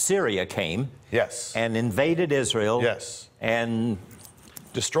 Syria came. Yes. And invaded Israel. Yes. And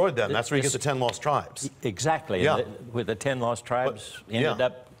destroyed them. That's where you get the 10 lost tribes. Exactly. Yeah. With the 10 lost tribes ended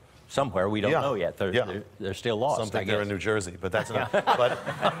up somewhere we don't know yet. They're still lost. Some think they're in New Jersey, but that's enough.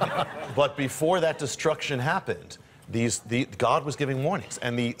 But before that destruction happened, God was giving warnings.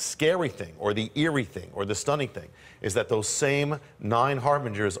 And the scary thing, or the eerie thing, or the stunning thing, is that those same 9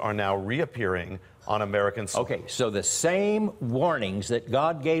 harbingers are now reappearing on American soil. Okay, so the same warnings that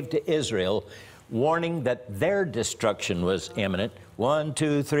God gave to Israel, warning that their destruction was imminent, 1,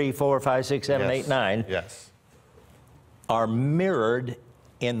 2, 3, 4, 5, 6, 7, 8, 9, are mirrored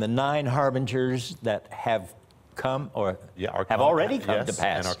in the 9 harbingers that have come or have already come to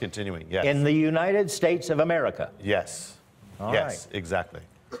pass and are continuing. In the United States of America. Yes. All right. Exactly.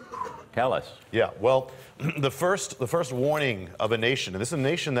 Tell us. Yeah. Well, the first warning of a nation, and this is a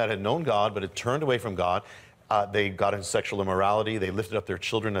nation that had known God but had turned away from God. They got into sexual immorality. They lifted up their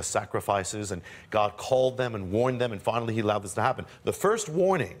children as sacrifices, and God called them and warned them, and finally He allowed this to happen. The first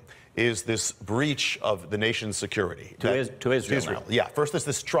warning is this breach of the nation's security. To Israel. Yeah, first there's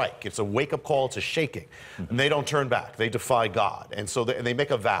this strike. It's a wake-up call, it's a shaking. And they don't turn back. They defy God. And so they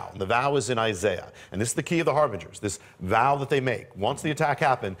make a vow. And the vow is in Isaiah. And this is the key of the harbingers, this vow that they make. Once the attack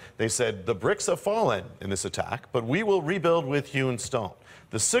happened, they said, the bricks have fallen in this attack, but we will rebuild with hewn stone.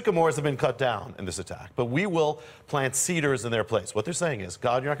 The sycamores have been cut down in this attack, but we will plant cedars in their place. What they're saying is,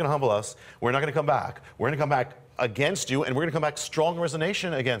 God, you're not going to humble us. We're not going to come back. We're going to come back against you, and we're going to come back stronger as a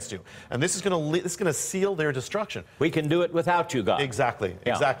nation against you. And this is going to seal their destruction. We can do it without you, God. Exactly,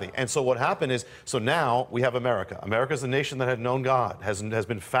 exactly. And so what happened is, so now we have America. America is a nation that had known God, has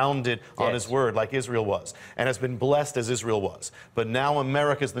been founded on His word like Israel was, and has been blessed as Israel was. But now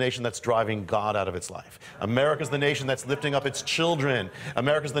America is the nation that's driving God out of its life. America is the nation that's lifting up its children.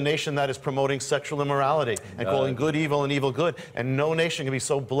 America is the nation that is promoting sexual immorality and calling good evil and evil good. And no nation can be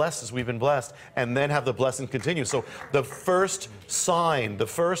so blessed as we've been blessed and then have the blessing continue. So the first sign, the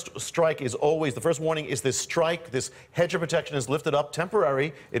first strike is always, the first warning is this strike, this hedge of protection is lifted up,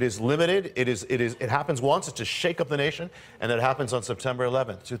 temporary, it is limited, it happens once, it's to shake up the nation, and it happens on September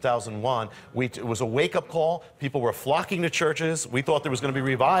 11th, 2001. It was a wake-up call. People were flocking to churches. We thought there was going to be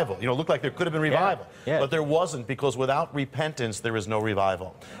revival. You know, it looked like there could have been revival, but there wasn't, because without repentance, there is no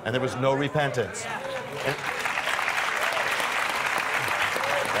revival. And there was no repentance.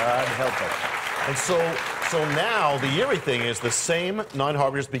 God help us. And So now the eerie thing is the same 9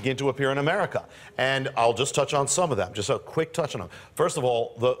 harbingers begin to appear in America. And I'll just touch on some of them, just a quick touch on them. First of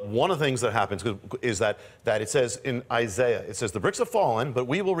all, one of the things that happens is that it says in Isaiah, it says, the bricks have fallen, but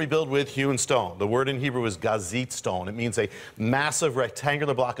we will rebuild with hewn stone. The word in Hebrew is gazit stone. It means a massive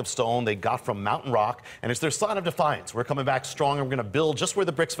rectangular block of stone they got from Mountain Rock, and it's their sign of defiance. We're coming back stronger. We're going to build just where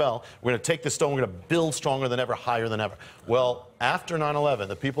the bricks fell. We're going to take this stone. We're going to build stronger than ever, higher than ever. Well, after 9/11,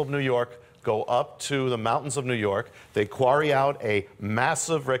 the people of New York go up to the mountains of New York. They quarry out a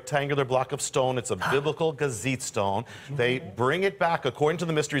massive rectangular block of stone. It's a biblical gazit stone. They bring it back. According to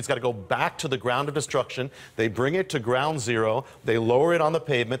the mystery, it's got to go back to the ground of destruction. They bring it to ground zero. They lower it on the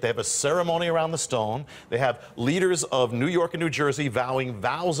pavement. They have a ceremony around the stone. They have leaders of New York and New Jersey vowing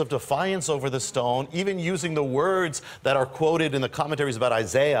vows of defiance over the stone, even using the words that are quoted in the commentaries about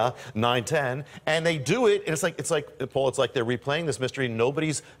Isaiah 9:10. And they do it, and it's like, Paul, it's like they're replaying this mystery.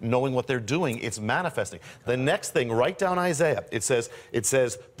 Nobody's knowing what they're doing. It's manifesting. The next thing, write down Isaiah. It says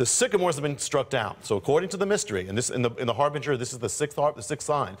the sycamores have been struck down. So according to the mystery, and this in the harbinger, this is the sixth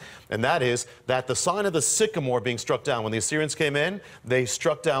sign, and that is that the sign of the sycamore being struck down. When the Assyrians came in, they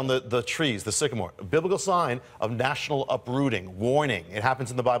struck down the trees, the sycamore. A biblical sign of national uprooting, warning. It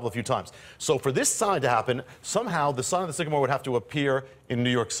happens in the Bible a few times. So for this sign to happen, somehow the sign of the sycamore would have to appear in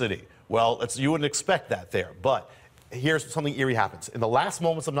New York City. Well, you wouldn't expect that there, but here's something eerie happens. In the last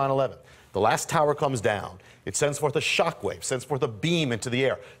moments of 9/11, the last tower comes down. It sends forth a shockwave, sends forth a beam into the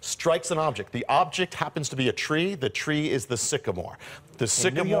air, strikes an object. The object happens to be a tree. The tree is the sycamore. The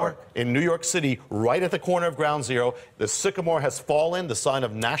sycamore in New York City, right at the corner of ground zero, the sycamore has fallen, the sign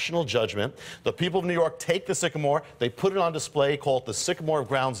of national judgment. The people of New York take the sycamore, they put it on display, call it the sycamore of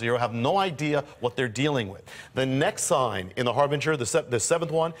ground zero, have no idea what they're dealing with. The next sign in the harbinger, the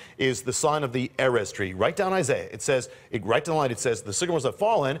seventh one, is the sign of the Erez tree. Write down Isaiah. It says, right down the line, it says, the sycamores have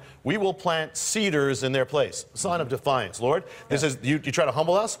fallen, we will plant cedars in their place. Sign of defiance. Lord, this is, you try to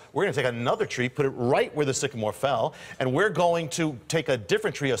humble us, we're going to take another tree, put it right where the sycamore fell, and we're going to take a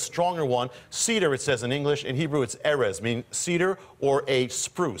different tree, a stronger one. Cedar, it says in English. In Hebrew, it's erez, meaning cedar or a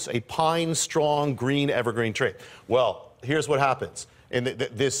spruce, a pine, strong, green, evergreen tree. Well, here's what happens. And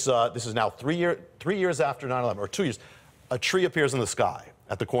this is now 3 years after 9/11, or 2 years. A tree appears in the sky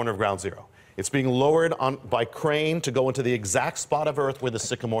at the corner of ground zero. It's being lowered by crane to go into the exact spot of earth where the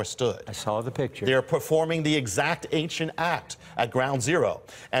sycamore stood. I saw the picture. They're performing the exact ancient act at ground zero.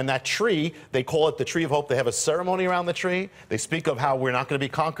 And that tree, they call it the tree of hope. They have a ceremony around the tree. They speak of how we're not going to be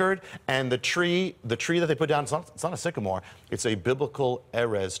conquered. And the tree that they put down, it's not a sycamore. It's a biblical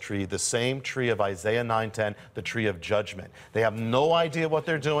Erez tree, the same tree of Isaiah 9:10, the tree of judgment. They have no idea what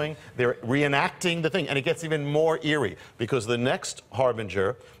they're doing. They're reenacting the thing. And it gets even more eerie because the next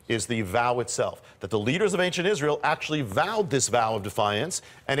harbinger is the vow itself, that the leaders of ancient Israel actually vowed this vow of defiance,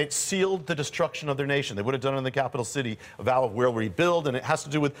 and it sealed the destruction of their nation. They would have done it in the capital city, a vow of we'll rebuild, and it has to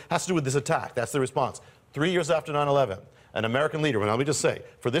do with this attack. That's the response. 3 years after 9/11, an American leader, and let me just say,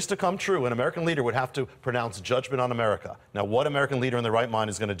 for this to come true, an American leader would have to pronounce judgment on America. Now, what American leader in their right mind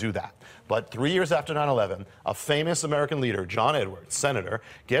is going to do that? But 3 years after 9/11, a famous American leader, John Edwards, senator,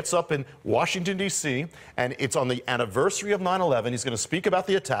 gets up in Washington, D.C., and it's on the anniversary of 9/11. He's going to speak about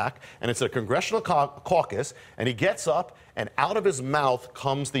the attack, and it's a congressional caucus, and he gets up, and out of his mouth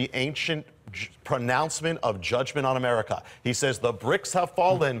comes the ancient pronouncement of judgment on America. He says, the bricks have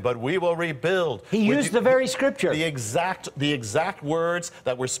fallen, but we will rebuild. He used the very scripture. The exact words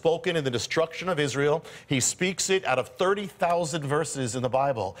that were spoken in the destruction of Israel. He speaks it out of 30,000 verses in the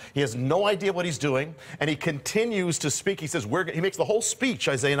Bible. He has no idea what he's doing, and he continues to speak. He says, he makes the whole speech,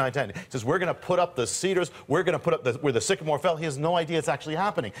 Isaiah 9:10. He says, we're going to put up the cedars. We're going to put up where the sycamore fell. He has no idea it's actually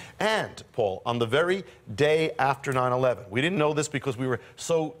happening. And, Paul, on the very day after 9/11, we didn't know this because we were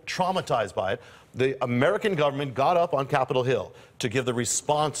so traumatized by it, the American government got up on Capitol Hill to give the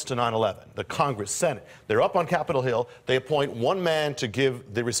response to 9/11. The Congress, Senate, they're up on Capitol Hill. They appoint one man to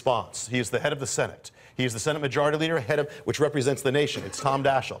give the response. He is the head of the Senate. He is the Senate Majority Leader, which represents the nation. It's Tom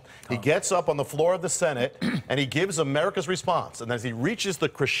Daschle. He gets up on the floor of the Senate, and he gives America's response. And as he reaches the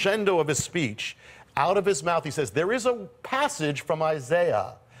crescendo of his speech, out of his mouth, he says, there is a passage from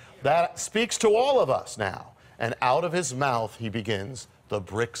Isaiah that speaks to all of us now. And out of his mouth, he begins, the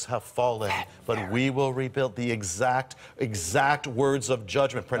bricks have fallen, but we will rebuild. The exact words of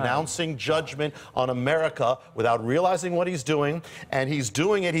judgment, pronouncing judgment on America without realizing what he's doing. And he's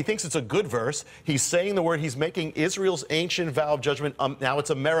doing it. He thinks it's a good verse. He's saying the word. He's making Israel's ancient vow of judgment. Now it's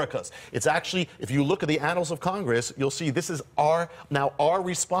America's. It's actually, if you look at the annals of Congress, you'll see this is our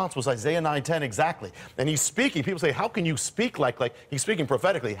response was Isaiah 9:10 exactly. And he's speaking. People say, how can you speak like he's speaking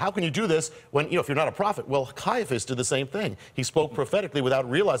prophetically? How can you do this when, if you're not a prophet? Well, Caiaphas did the same thing. He spoke prophetically quickly without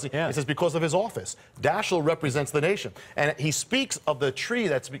realizing. It says because of his office. Dashel represents the nation. And he speaks of the tree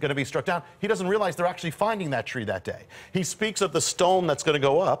that's going to be struck down. He doesn't realize they're actually finding that tree that day. He speaks of the stone that's going to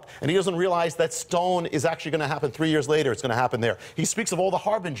go up, and he doesn't realize that stone is actually going to happen 3 years later. It's going to happen there. He speaks of all the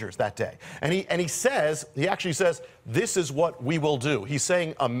harbingers that day. And he actually says, this is what we will do. He's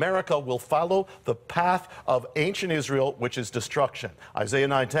saying America will follow the path of ancient Israel, which is destruction. Isaiah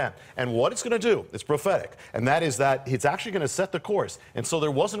 9:10. And what it's going to do, it's prophetic, and that is that it's actually going to set the course. And so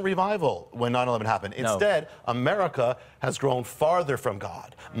there wasn't revival when 9/11 happened. Instead, America has grown farther from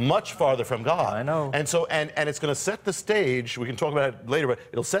God, much farther from God. I know. And so, and it's going to set the stage, we can talk about it later, but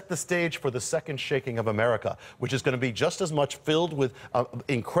it'll set the stage for the second shaking of America, which is going to be just as much filled with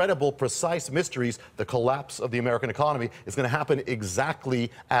incredible, precise mysteries. The collapse of the American economy is going to happen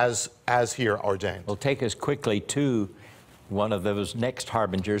exactly as here ordained. We'll take us quickly to one of those next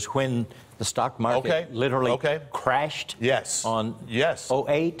harbingers when the stock market literally crashed. Yes. On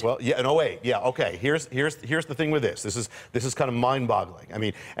 08. Well, yeah, in 08. Yeah. Okay. Here's the thing with this. This is kind of mind-boggling. I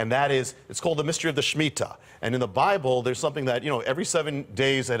mean, and that is, it's called the mystery of the Shemitah. And in the Bible, there's something that, every 7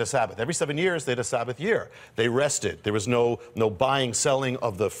 days they had a Sabbath. Every 7 years they had a Sabbath year. They rested. There was no buying, selling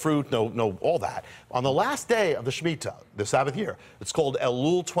of the fruit, no all that. On the last day of the Shemitah, the Sabbath year, it's called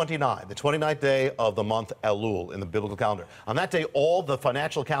Elul 29, the 29th day of the month Elul in the biblical calendar. On that day, all the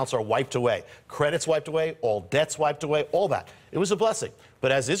financial accounts are wiped away. Credits wiped away, all debts wiped away, all that. It was a blessing.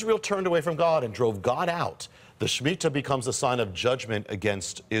 But as Israel turned away from God and drove God out, the Shemitah becomes a sign of judgment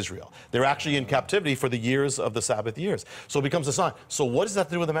against Israel. They're actually in captivity for the years of the Sabbath years. So it becomes a sign. So what does that have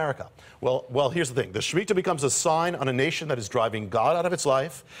to do with America? Well, here's the thing. The Shemitah becomes a sign on a nation that is driving God out of its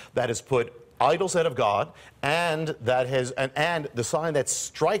life, that has put idols ahead of God, and that has and the sign that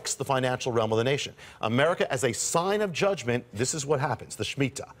strikes the financial realm of the nation. America, as a sign of judgment, this is what happens, the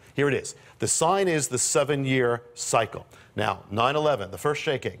Shemitah. Here it is. The sign is the 7-year cycle. Now, 9/11, the first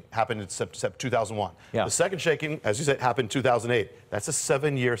shaking, happened in 2001. The second shaking, as you said, happened in 2008. That's a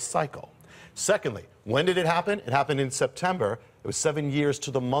 7-year cycle. Secondly, when did it happen? It happened in September. It was 7 years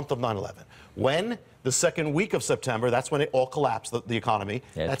to the month of 9/11. When? The second week of September, that's when it all collapsed, the economy.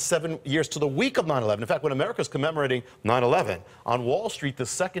 That's 7 years to the week of 9/11. In fact, when America's commemorating 9/11, on Wall Street, the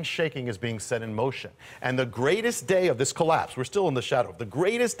second shaking is being set in motion. And the greatest day of this collapse, we're still in the shadow, the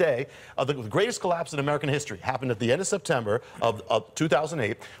greatest day of the greatest collapse in American history happened at the end of September of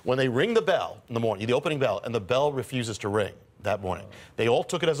 2008, when they ring the bell in the morning, the opening bell, and the bell refuses to ring that morning. They all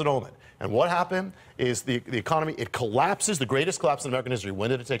took it as an omen. And what happened is the economy, it collapses, the greatest collapse in American history. When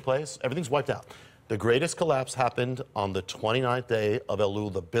did it take place? Everything's wiped out. The greatest collapse happened on the 29th day of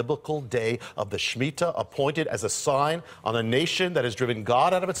Elul, the biblical day of the Shemitah, appointed as a sign on a nation that has driven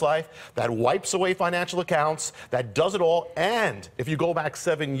God out of its life, that wipes away financial accounts, that does it all. And if you go back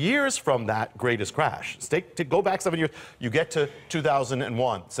 7 years from that greatest crash, go back 7 years, you get to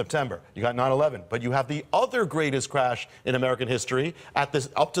 2001, September. You got 9/11. But you have the other greatest crash in American history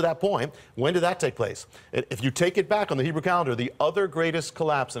up to that point. When did that take place? If you take it back on the Hebrew calendar, the other greatest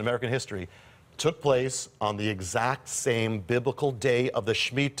collapse in American history took place on the exact same biblical day of the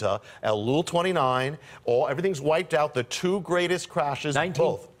Shemitah, Elul 29. Everything's wiped out. The two greatest crashes,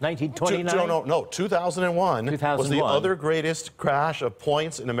 both. 1929? No, 2001 was the other greatest crash of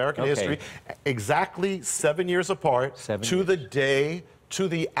points in American history. Exactly 7 years apart, to the day, to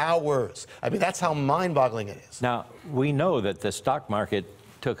the hours. I mean, that's how mind-boggling it is. Now, we know that the stock market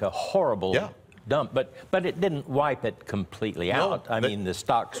took a horrible dump, but it didn't wipe it completely out. I mean, the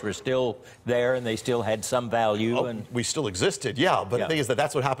stocks were still there, and they still had some value. And we still existed, but the thing is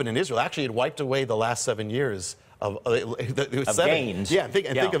that's what happened in Israel. Actually, it wiped away the last 7 years of gains. Yeah, and think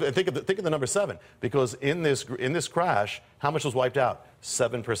of the number 7, because in this crash, how much was wiped out?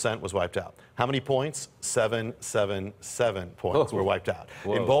 7% was wiped out. How many points? 777 points were wiped out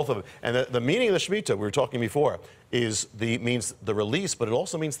in both of them. And the meaning of the Shemitah, we were talking before, means the release, but it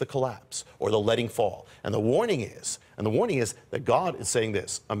also means the collapse or the letting fall. And the warning is that God is saying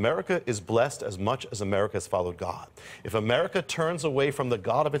this: America is blessed as much as America has followed God. If America turns away from the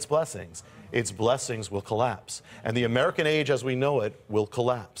God of its blessings will collapse. And the American age as we know it will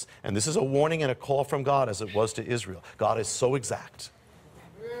collapse. And this is a warning and a call from God, as it was to Israel. God is so exact.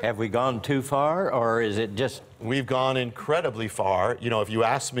 Have we gone too far, or is it just... We've gone incredibly far. If you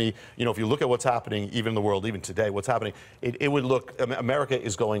ask me, if you look at what's happening, even in the world, even today, what's happening, it would look, America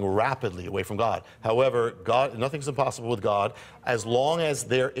is going rapidly away from God. However, nothing's impossible with God, as long as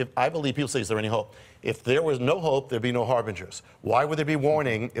I believe people say, is there any hope? If there was no hope, there'd be no harbingers. Why would there be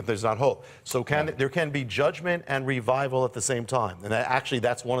warning if there's not hope? So there can be judgment and revival at the same time. And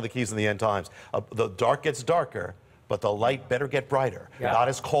that's one of the keys in the end times. The dark gets darker, but the light better get brighter. God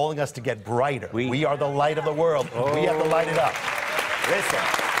is calling us to get brighter. We are the light of the world. We have to light it up. Listen.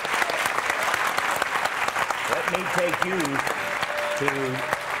 Let me take you to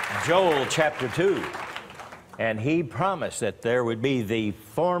Joel chapter 2. And he promised that there would be the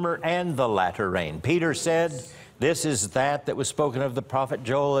former and the latter rain. Peter said, this is that was spoken of the prophet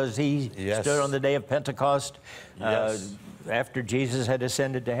Joel as he stood on the day of Pentecost after Jesus had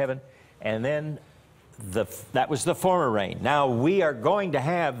ascended to heaven. And then that was the former rain. Now we are going to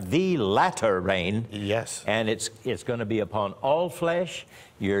have the latter rain. Yes. And it's going to be upon all flesh.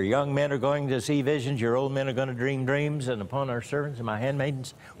 Your young men are going to see visions. Your old men are going to dream dreams. And upon our servants and my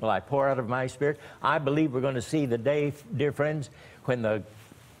handmaidens will I pour out of my spirit. I believe we're going to see the day, dear friends, when the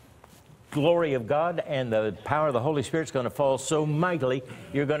glory of God and the power of the Holy Spirit is going to fall so mightily,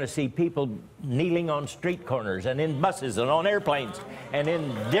 you're going to see people kneeling on street corners and in buses and on airplanes and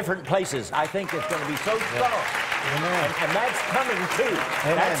in different places. I think it's going to be so strong. And that's coming too.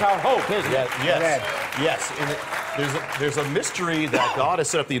 That's our hope, isn't it? Yes. Yes. There's a mystery that God has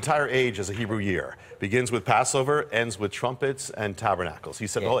set up the entire age as a Hebrew year. Begins with Passover, ends with trumpets and tabernacles. He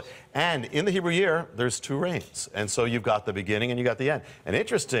said, and in the Hebrew year, there's 2 rains. And so you've got the beginning and you got the end. And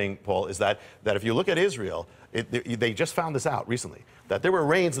interesting, Paul, is that if you look at Israel, they just found this out recently, that there were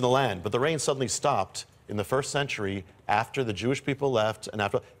rains in the land, but the rain suddenly stopped in the 1st century after the Jewish people left, and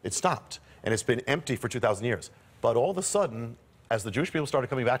after it stopped. And it's been empty for 2,000 years. But all of a sudden, as the Jewish people started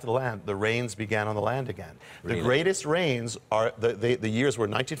coming back to the land, the rains began on the land again. Really? The greatest rains are, the years were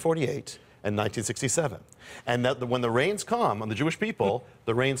 1948 and 1967. And when the rains come on the Jewish people,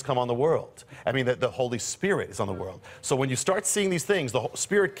 the rains come on the world. I mean, the Holy Spirit is on the world. So when you start seeing these things, the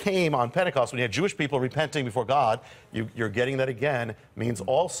Spirit came on Pentecost when you had Jewish people repenting before God. You're getting that again. Means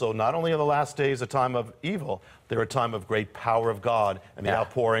also, not only are the last days a time of evil, they're a time of great power of God and the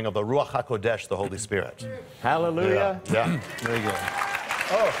outpouring of the Ruach HaKodesh, the Holy Spirit. Hallelujah. Yeah. Very good.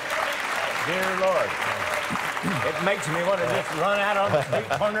 Oh, dear Lord. It makes me want to just run out on the street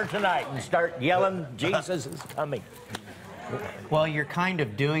corner tonight and start yelling, Jesus is coming. Well, you're kind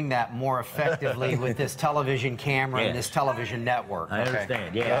of doing that more effectively with this television camera and this television network. I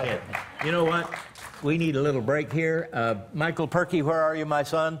understand, yeah. You know what? We need a little break here. Michael Perky, where are you, my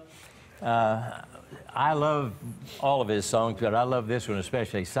son? I love all of his songs, but I love this one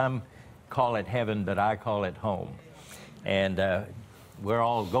especially. Some call it heaven, but I call it home. And we're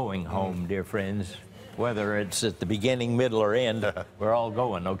all going home, dear friends. Whether it's at the beginning, middle, or end, we're all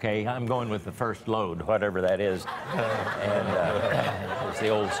going, okay? I'm going with the first load, whatever that is. And as the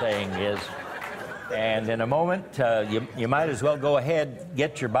old saying is. And in a moment, you might as well go ahead,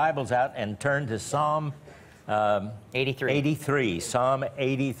 get your Bibles out, and turn to Psalm 83. Psalm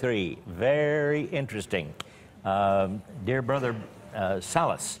 83. Very interesting. Dear brother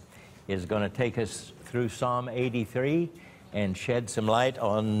Salus is going to take us through Psalm 83 and shed some light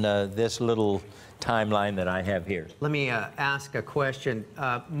on this little timeline that I have here. Let me ask a question.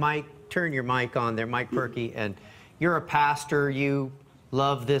 Mike, turn your mic on there, Mike Perky, and you're a pastor, you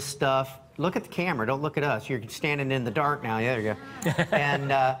love this stuff. Look at the camera, don't look at us. You're standing in the dark now, there you go.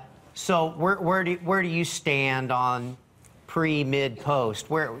 And so where do you stand on pre, mid,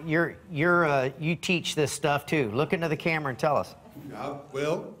 post? Where you teach this stuff too. Look into the camera and tell us.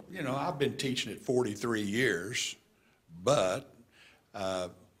 Well, you know, I've been teaching it 43 years, but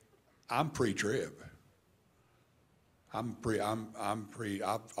I'm pre-trib. I've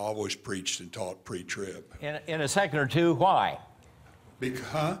always preached and taught pre-trib. In a second or two, why?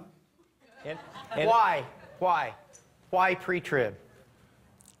 Because, Why pre-trib?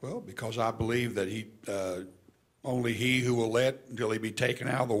 well, because I believe that only he who will let until he be taken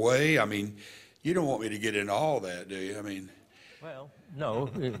out of the way. I mean, you don't want me to get into all that, do you? I mean, well, no.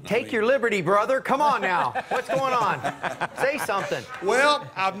 Take your liberty, brother. Come on now. What's going on? Say something. well,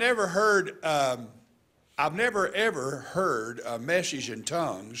 I've never ever heard a message in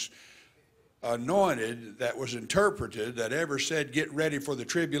tongues anointed that was interpreted that ever said, get ready for the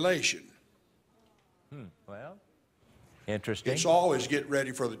tribulation. Well, interesting. It's always get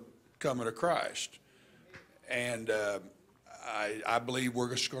ready for the coming of Christ. And I believe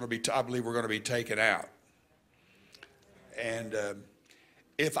we're just going to be, I believe we're going to be taken out. And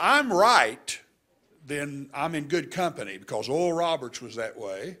if I'm right, then I'm in good company, because Oral Roberts was that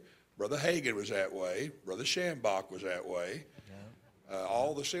way, Brother Hagin was that way, Brother Shambach was that way,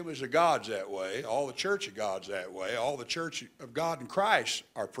 all the Assemblies of God's that way, all the Church of God's that way, all the Church of God in Christ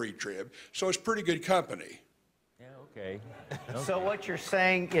are pre-trib, so it's pretty good company. Yeah, okay. So what you're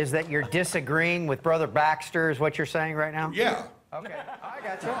saying is that you're disagreeing with Brother Baxter, is what you're saying right now? Yeah. Okay, I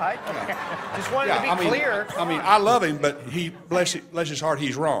got you. I just wanted to be clear. I mean, I love him, but bless his heart,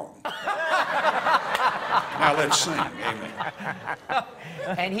 he's wrong. Now let's sing. Amen.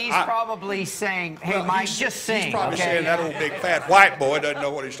 And he's probably saying, hey, Well, Mike, just sing. He's probably okay? saying that old big fat white boy doesn't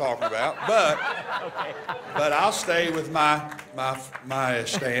know what he's talking about. But I'll stay with my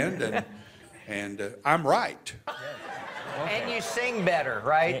stand, and I'm right. And you sing better,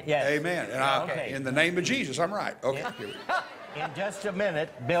 right? Yes. Amen. And in the name of Jesus, I'm right. Okay. Here we go. In just a minute,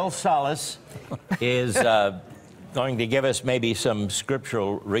 Bill Salas is going to give us maybe some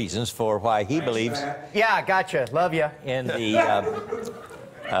scriptural reasons for why he believes Yeah, gotcha. Love you. in the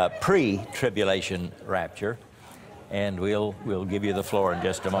pre-tribulation rapture. And we'll give you the floor in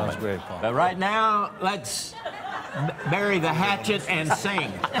just a moment. great, Paul. But right now, let's bury the hatchet and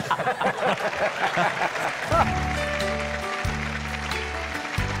sing.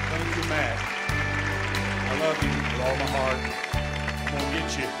 Thank you, Matt. I love you with all my heart. I'm going to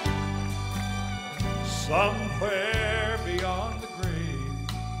get you. Somewhere beyond the grave,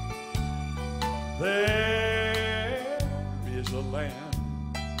 there is a land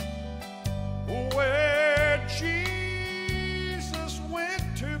where Jesus went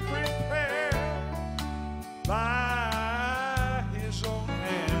to prepare by his own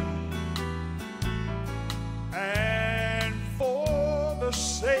hand. And for the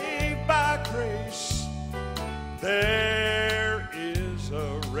saved by grace, there is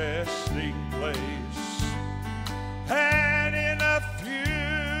a resting place. And in a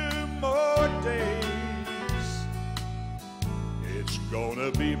few more days, it's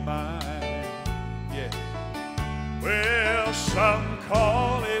gonna be mine. Yeah. Well, some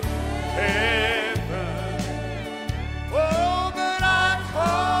call it heaven. Oh, but I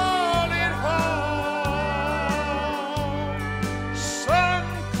call it home. Some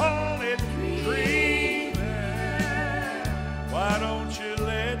call it dreaming. Why don't you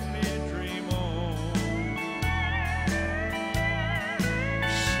let me dream on?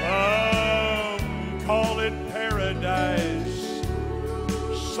 Some call it paradise.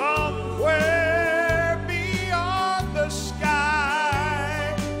 Somewhere beyond the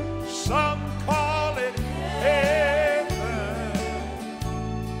sky. Some call it heaven.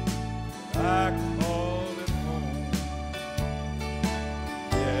 I call it home.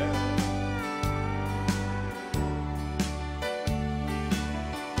 Yeah.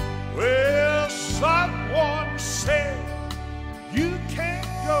 Well, someone said you can't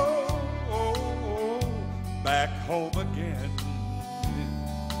go back home again,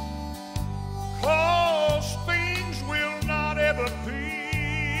 'cause things will not ever be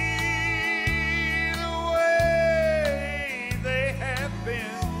the way they have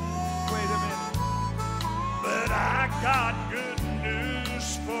been. Wait a minute. But I got good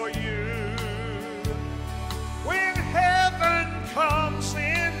news for you. When heaven comes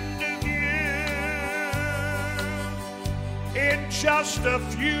into view, in just a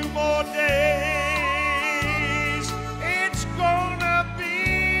few more days, it's gonna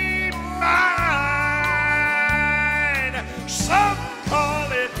be mine. Some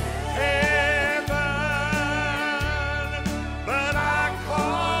call it heaven, but I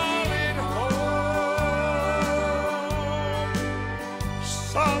call it home.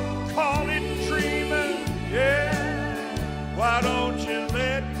 Some call it dreaming, yeah. Why don't you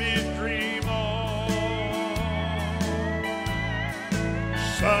let me dream on?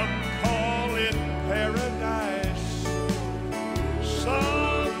 Some call it paradise,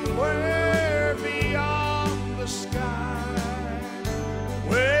 somewhere beyond the sky.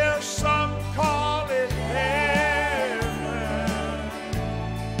 Well, some call it heaven,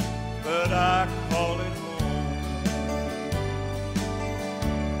 but I call it home.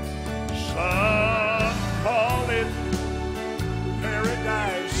 Some call it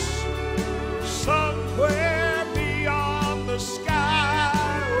paradise, somewhere beyond the sky.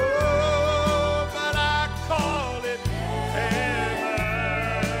 Oh, but I call it heaven.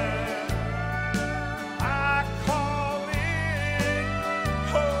 I call it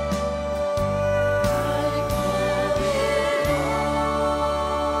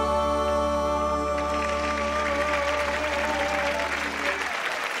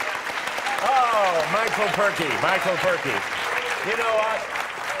Oh, Michael Perky. You know what?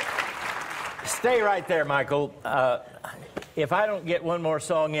 Stay right there, Michael. If I don't get one more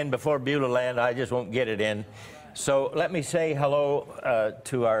song in before Beulah Land, I just won't get it in. So let me say hello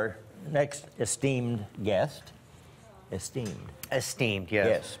to our next esteemed guest. Esteemed, yes.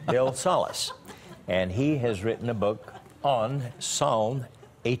 Yes, Bill Salas. And he has written a book on Psalm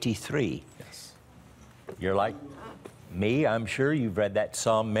 83. Yes. You're like me, I'm sure you've read that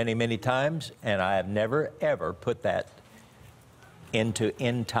psalm many, many times, and I have never, ever put that into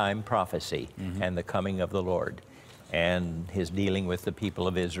end-time prophecy and the coming of the Lord and his dealing with the people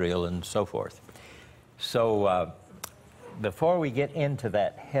of Israel and so forth. So Before we get into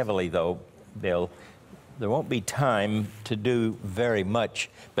that heavily, though, Bill, there won't be time to do very much,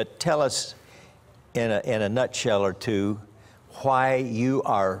 but tell us in a nutshell or two why you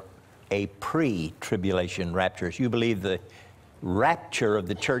are a pre-tribulation rapturist. You believe the rapture of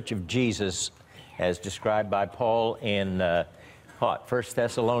the Church of Jesus, as described by Paul in 1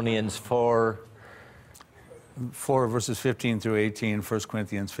 Thessalonians 4. 4 verses 15 through 18, 1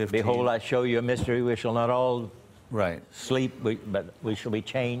 Corinthians 15. Behold, I show you a mystery. We shall not all right. sleep, but we shall be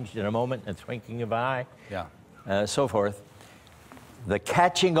changed in a moment, in the twinkling of an eye. Yeah. So forth. The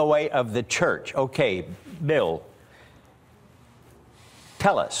catching away of the church. Okay, Bill,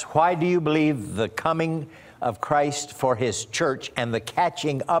 tell us, why do you believe the coming of Christ for his church and the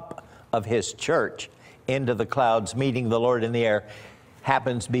catching up of his church into the clouds, meeting the Lord in the air,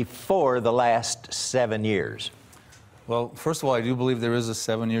 happens before the last 7 years? Well, first of all, I do believe there is a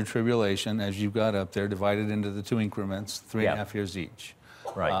 7-year tribulation, as you've got up there, divided into the 2 increments, 3.5 years each.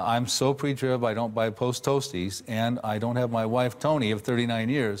 Right. I'm so pre-trib, I don't buy post toasties, and I don't have my wife, Tony, of 39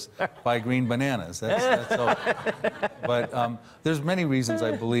 years, buy green bananas. That's all. But there's many reasons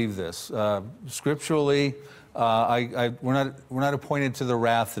I believe this. Scripturally, we're not appointed to the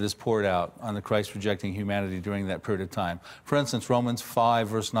wrath that is poured out on the Christ-rejecting humanity during that period of time. For instance, Romans 5,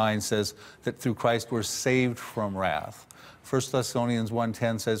 verse 9 says that through Christ we're saved from wrath. 1 Thessalonians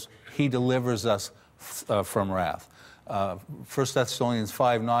 1:10 says he delivers us from wrath. 1 Thessalonians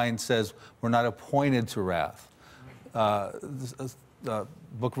 5:9 says we're not appointed to wrath. The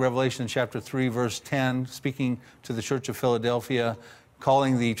book of Revelation, chapter 3, verse 10, speaking to the church of Philadelphia,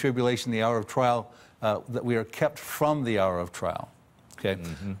 calling the tribulation the hour of trial, that we are kept from the hour of trial. Okay?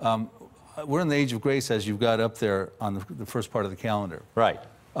 We're in the age of grace, as you've got up there on the first part of the calendar. Right.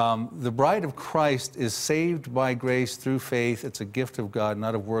 The bride of Christ is saved by grace through faith. It's a gift of God,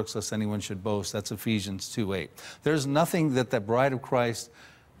 not of works, lest anyone should boast. That's Ephesians 2:8. There's nothing that the bride of Christ,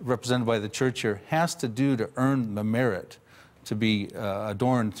 represented by the church here, has to do to earn the merit to be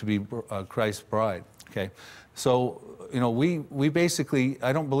adorned to be Christ's bride. Okay, so we basically,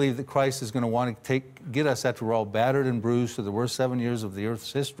 I don't believe that Christ is going to want to get us after we're all battered and bruised through the worst 7 years of the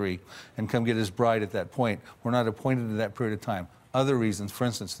earth's history and come get his bride at that point. We're not appointed to that period of time. Other reasons, for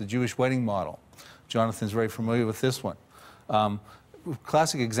instance, the Jewish wedding model. Jonathan's very familiar with this one.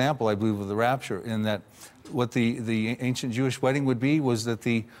 Classic example, I believe, of the rapture, in that what the ancient Jewish wedding would be was that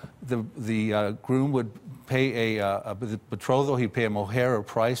the groom would pay the betrothal, he'd pay a moher, a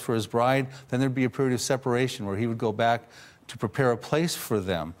price for his bride. Then there'd be a period of separation where he would go back to prepare a place for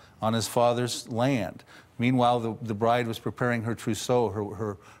them on his father's land. Meanwhile, the bride was preparing her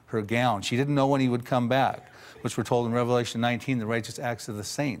trousseau, her gown. She didn't know when he would come back, which we're told in Revelation 19, the righteous acts of the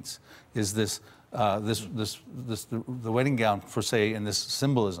saints is the wedding gown, per se, in this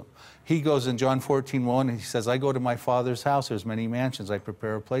symbolism. He goes in John 14:1, and he says, I go to my Father's house, there's many mansions, I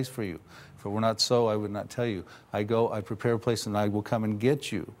prepare a place for you. If it were not so, I would not tell you. I go, I prepare a place, and I will come and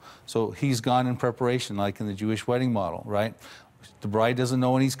get you. So he's gone in preparation, like in the Jewish wedding model, right? The bride doesn't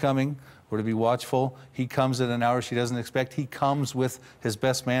know when he's coming. We're to be watchful. He comes at an hour she doesn't expect. He comes with his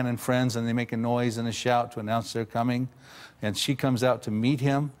best man and friends, and they make a noise and a shout to announce they're coming. And she comes out to meet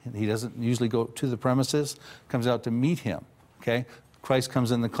him. He doesn't usually go to the premises, comes out to meet him, okay? Christ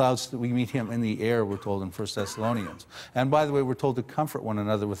comes in the clouds so that we meet him in the air, we're told in 1 Thessalonians. And by the way, we're told to comfort one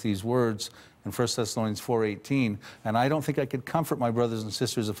another with these words in 1 Thessalonians 4:18. And I don't think I could comfort my brothers and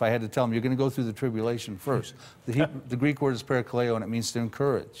sisters if I had to tell them, you're going to go through the tribulation first. The Greek word is parakaleo, and it means to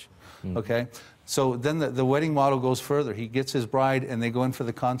encourage. Okay? So then the wedding model goes further. He gets his bride, and they go in for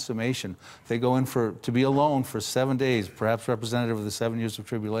the consummation. They go in to be alone for 7 days, perhaps representative of the 7 years of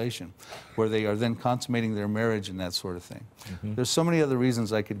tribulation, where they are then consummating their marriage and that sort of thing. There's so many other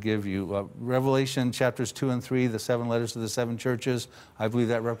reasons I could give you. Revelation chapters 2 and 3, the 7 letters to the 7 churches, I believe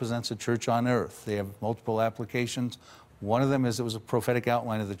that represents a church on earth. They have multiple applications. One of them is it was a prophetic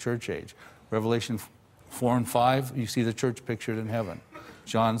outline of the church age. Revelation 4 and 5, you see the church pictured in heaven.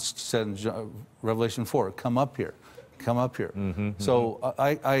 John said in Revelation 4, come up here, come up here. So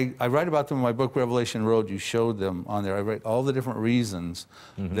I write about them in my book, Revelation Road. You showed them on there. I write all the different reasons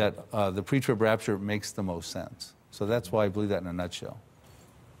that the pre-trib rapture makes the most sense. So that's why I believe that in a nutshell.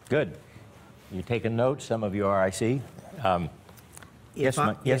 Good. You're taking notes, some of you are, I see. Yes,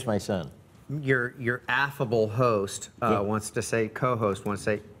 my son. Your affable host wants to say, co-host wants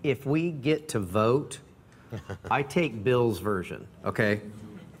to say, if we get to vote, I take Bill's version, okay?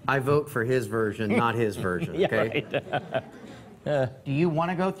 I vote for his version, not his version, okay? Right. Do you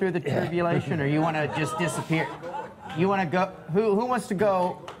want to go through the tribulation, or you want to just disappear? You want to go? Who wants to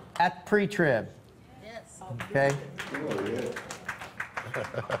go at pre-trib? Yes. Okay.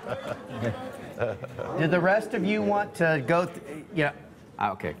 Do the rest of you want to go? Yeah.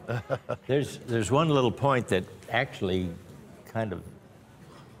 Okay. There's one little point that actually kind of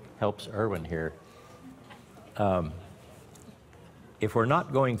helps Irvin here. If we're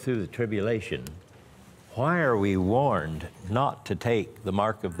not going through the tribulation, why are we warned not to take the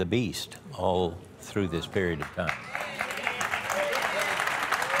mark of the beast all through this period of time?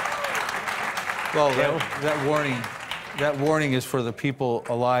 Well, that warning is for the people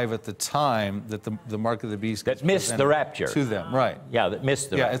alive at the time that the mark of the beast that missed the rapture to them, right? Yeah, that missed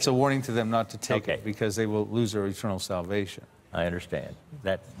the rapture. It's a warning to them not to take it because they will lose their eternal salvation. I understand.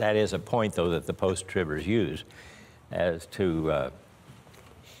 That is a point, though, that the post-tribbers use as to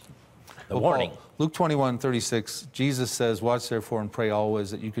the warning. Luke 21:36, Jesus says, "Watch therefore and pray always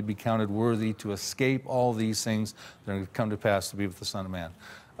that you could be counted worthy to escape all these things that are going to come to pass to be with the Son of Man."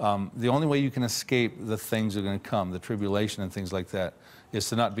 The only way you can escape the things that are going to come, the tribulation and things like that, is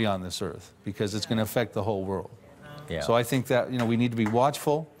to not be on this earth because it's going to affect the whole world. Yeah. So I think that we need to be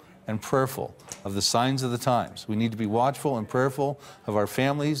watchful and prayerful of the signs of the times. We need to be watchful and prayerful of our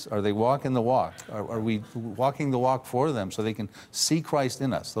families. Are they walking the walk? Are we walking the walk for them so they can see Christ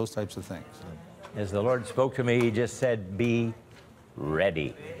in us? Those types of things. As the Lord spoke to me, He just said, be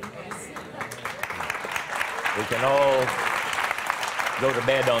ready. We can all go to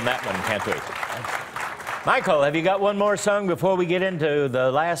bed on that one, can't we? Michael, have you got one more song before we get into the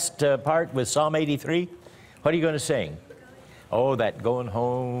last part with Psalm 83? What are you going to sing? Oh, that going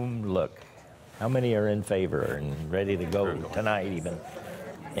home look. How many are in favor and ready to go tonight even?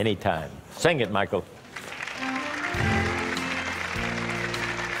 Anytime. Sing it, Michael.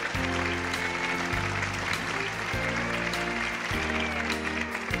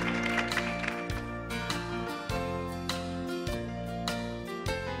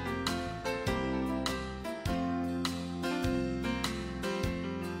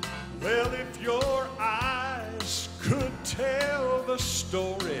 Well, if your eyes could tell the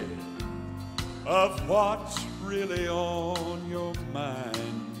story of what's really on your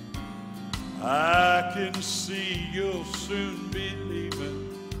mind, I can see you'll soon be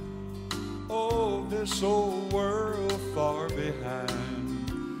leaving, oh, this old world far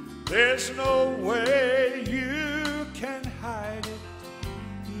behind. There's no way you can hide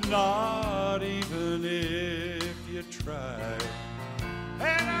it, not even if you try.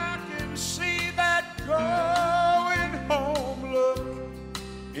 And I can see that going home look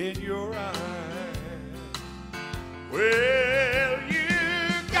in your eyes. Well, you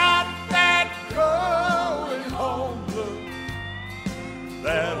got that going home look,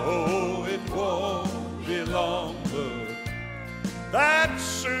 that oh, it won't be long look, that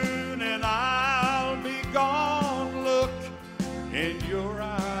soon and I'll be gone look in your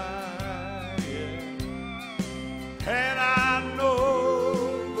eyes. And I know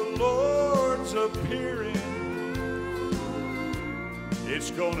appearing,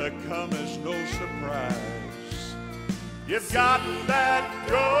 it's gonna come as no surprise. You've got that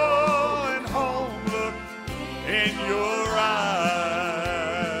going home look in your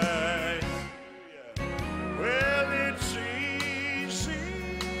eyes. Well, it's easy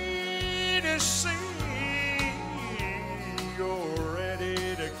to see you're ready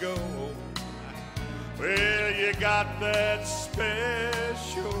to go. Well, you got that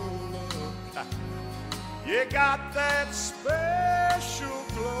special, you got that special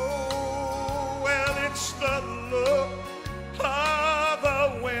glow. Well, it's the look of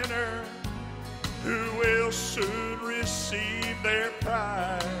a winner who will soon receive their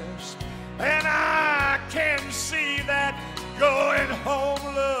prize. And I can see that going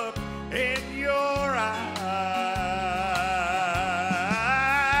home look in your eye.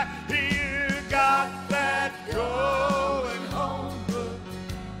 You got that going home look,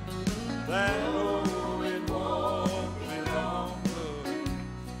 that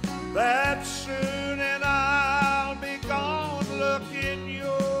that soon and I'll be gone look in your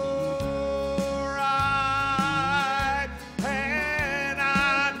eye. And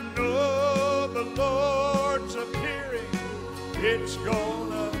I know the Lord's appearing, it's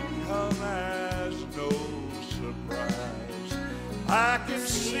gonna come as no surprise. I can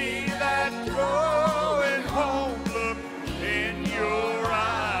see that going home look in your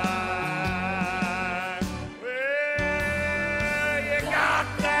eye.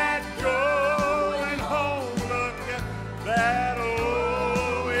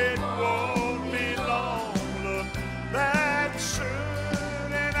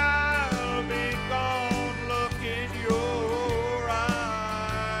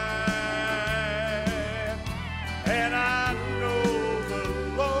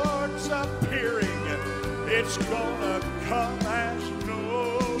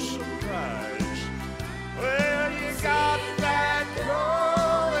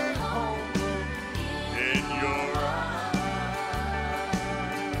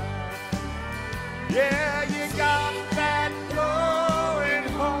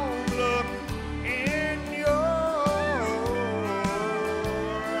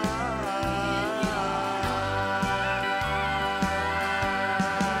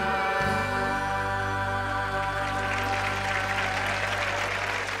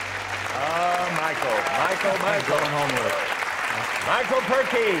 Going homeward. Michael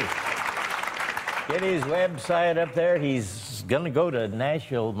Perky. Get his website up there. He's going to go to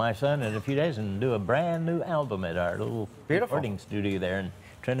Nashville, my son, in a few days and do a brand new album at our little recording studio there in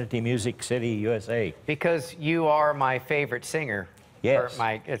Trinity Music City, USA. Because you are my favorite singer. Yes.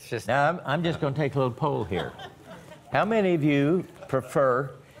 It's just... Now, I'm just going to take a little poll here. How many of you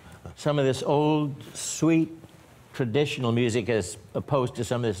prefer some of this old, sweet, traditional music as opposed to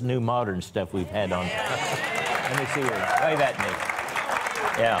some of this new modern stuff we've had on? Let me see here. Wave at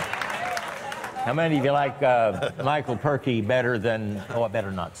me. Yeah. How many of you like Michael Perky better than... Oh, I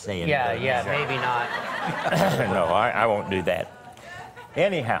better not say it. Yeah, maybe not. No, I won't do that.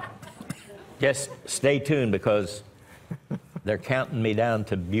 Anyhow, just stay tuned because they're counting me down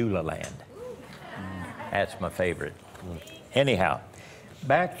to Beulah land. That's my favorite. Anyhow,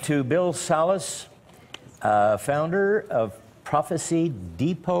 back to Bill Salas, founder of Prophecy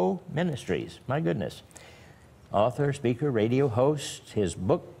Depot Ministries. My goodness. Author, speaker, radio host. His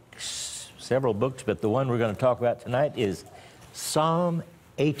books, several books, but the one we're going to talk about tonight is Psalm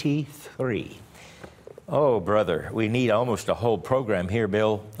 83. Oh, brother, we need almost a whole program here,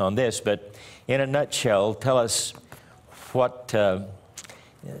 Bill, on this, but in a nutshell, tell us what the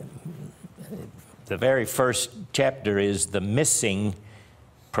very first chapter is, the missing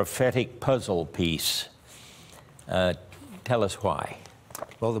prophetic puzzle piece. Tell us why.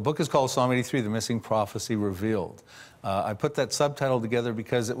 Well, the book is called Psalm 83, The Missing Prophecy Revealed. I put that subtitle together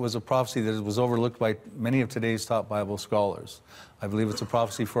because it was a prophecy that was overlooked by many of today's top Bible scholars. I believe it's a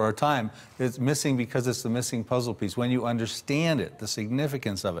prophecy for our time. It's missing because it's the missing puzzle piece. When you understand it, the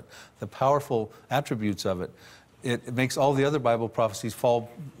significance of it, the powerful attributes of it, it makes all the other Bible prophecies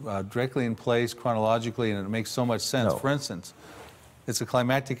fall directly in place chronologically, and it makes so much sense. For instance, it's a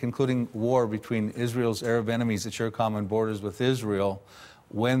climactic concluding war between Israel's Arab enemies that share common borders with Israel.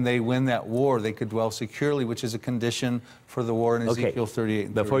 When they win that war, they could dwell securely, which is a condition for the war in Ezekiel 38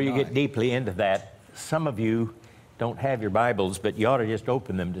 and 39. Before you get deeply into that, some of you don't have your Bibles, but you ought to just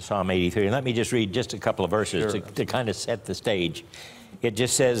open them to Psalm 83. And let me just read just a couple of verses to kind of set the stage. It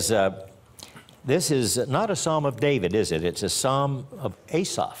just says, this is not a psalm of David, is it? It's a psalm of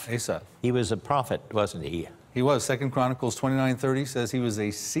Asaph. Asaph. He was a prophet, wasn't he? He was. 2 Chronicles 29:30 says he was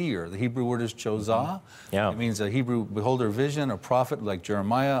a seer. The Hebrew word is chozah. Yeah. It means a Hebrew beholder of vision, a prophet like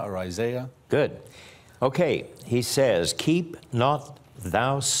Jeremiah or Isaiah. Good. Okay, he says, keep not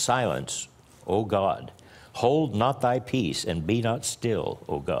thou silence, O God. Hold not thy peace, and be not still,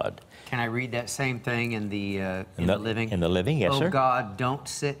 O God. Can I read that same thing in the Living? In the Living, yes, sir. Oh God, don't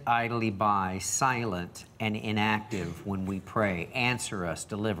sit idly by, silent and inactive when we pray. Answer us,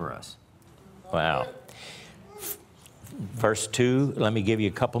 deliver us. Wow. Verse 2, let me give you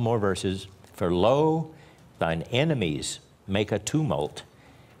a couple more verses. For lo, thine enemies make a tumult,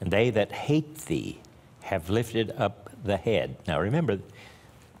 and they that hate thee have lifted up the head. Now remember,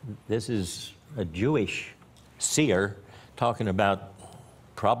 this is a Jewish seer talking about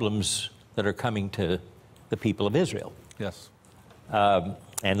problems that are coming to the people of Israel. Yes. And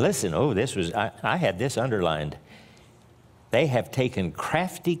listen, this was, I had this underlined. They have taken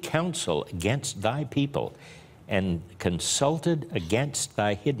crafty counsel against thy people and consulted against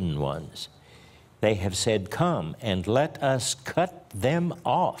thy hidden ones. They have said, come and let us cut them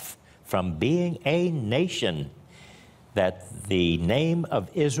off from being a nation, that the name of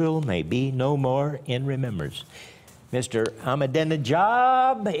Israel may be no more in remembrance. Mr.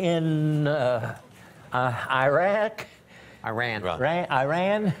 Ahmadinejad in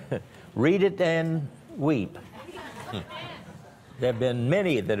Iran, read it and weep. There have been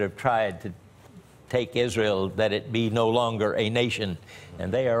many that have tried to take Israel, that it be no longer a nation,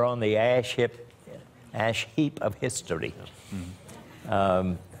 and they are on the ash heap of history.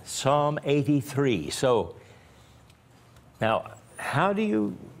 Psalm 83. So now, how do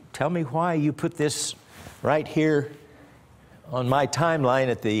you tell me why you put this right here on my timeline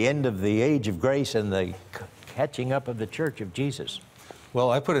at the end of the age of grace and the catching up of the Church of Jesus?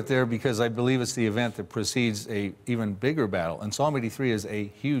 Well, I put it there because I believe it's the event that precedes a even bigger battle, and Psalm 83 is a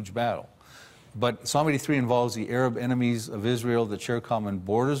huge battle. But Psalm 83 involves the Arab enemies of Israel that share common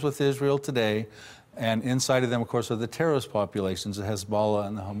borders with Israel today, and inside of them, of course, are the terrorist populations, the Hezbollah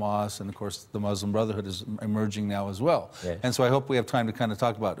and the Hamas, and of course the Muslim Brotherhood is emerging now as well. Yes. And so I hope we have time to kind of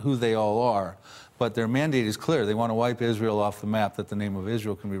talk about who they all are. But their mandate is clear. They want to wipe Israel off the map, that the name of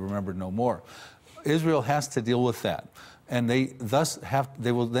Israel can be remembered no more. Israel has to deal with that. And they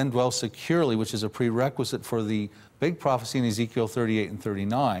will then dwell securely, which is a prerequisite for the big prophecy in Ezekiel 38 and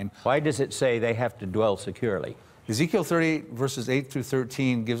 39. Why does it say they have to dwell securely? Ezekiel 38 verses 8 through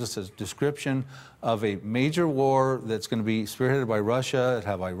 13 gives us a description of a major war that's going to be spearheaded by Russia. It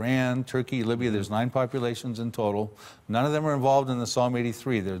have Iran, Turkey, Libya. There's 9 populations in total. None of them are involved in the Psalm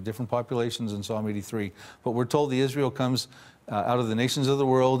 83. There are different populations in Psalm 83. But we're told the Israel comes out of the nations of the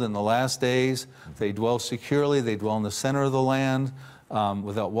world in the last days. They dwell securely. They dwell in the center of the land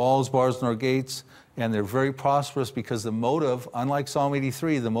without walls, bars, nor gates. And they're very prosperous because the motive, unlike Psalm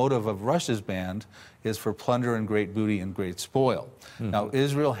 83, the motive of Russia's band is for plunder and great booty and great spoil. Now,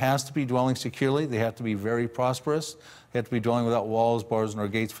 Israel has to be dwelling securely. They have to be very prosperous. They have to be dwelling without walls, bars, nor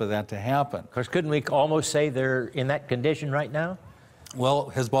gates for that to happen. Of course, couldn't we almost say they're in that condition right now?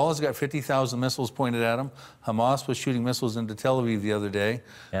 Well, Hezbollah's got 50,000 missiles pointed at them. Hamas was shooting missiles into Tel Aviv the other day.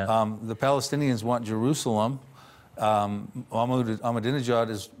 Yeah. The Palestinians want Jerusalem. Ahmadinejad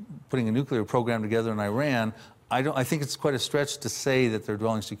is putting a nuclear program together in Iran. I think it's quite a stretch to say that they're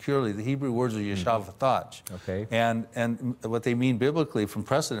dwelling securely. The Hebrew words are yeshav v'tach. Okay. And what they mean biblically from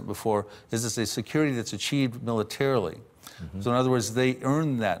precedent before is it's a security that's achieved militarily. So in other words, they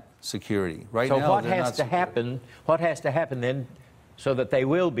earn that security. Right so now, what they're has not to secure. happen? What has to happen then so that they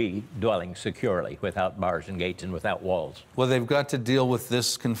will be dwelling securely without bars and gates and without walls? Well, they've got to deal with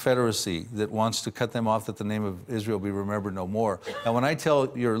this confederacy that wants to cut them off, that the name of Israel be remembered no more. And when I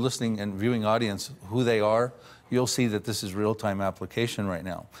tell your listening and viewing audience who they are, you'll see that this is real-time application right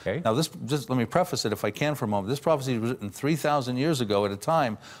now. Okay. Now, just let me preface it, if I can, for a moment. This prophecy was written 3,000 years ago at a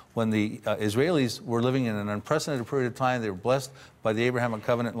time when the Israelis were living in an unprecedented period of time. They were blessed by the Abrahamic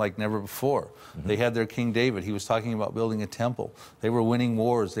covenant like never before. They had their King David. He was talking about building a temple. They were winning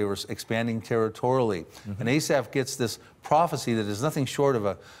wars. They were expanding territorially. And Asaph gets this prophecy that is nothing short of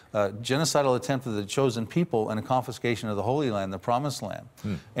a genocidal attempt of the chosen people and a confiscation of the Holy Land, the Promised Land.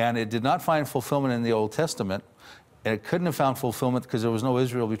 And it did not find fulfillment in the Old Testament. And it couldn't have found fulfillment because there was no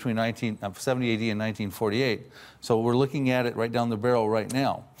Israel between 70 AD and 1948. So we're looking at it right down the barrel right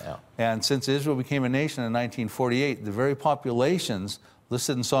now. Yeah. And since Israel became a nation in 1948, the very populations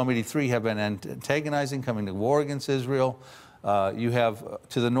listed in Psalm 83 have been antagonizing, coming to war against Israel. You have,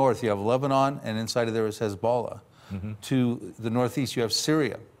 to the north, you have Lebanon, and inside of there is Hezbollah. To the northeast, you have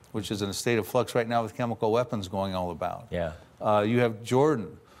Syria, which is in a state of flux right now with chemical weapons going all about. Yeah. You have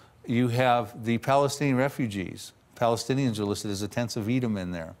Jordan. You have the Palestinian refugees. Palestinians are listed as the tents of Edom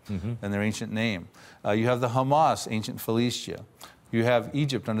in there, and their ancient name. You have the Hamas, ancient Philistia. You have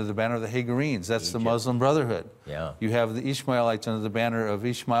Egypt under the banner of the Hagarenes. That's the Muslim Brotherhood. Yeah. You have the Ishmaelites under the banner of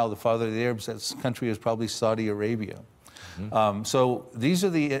Ishmael, the father of the Arabs. That country is probably Saudi Arabia. So these are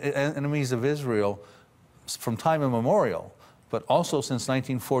the enemies of Israel from time immemorial, but also since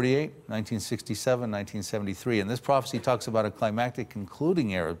 1948, 1967, 1973. And this prophecy talks about a climactic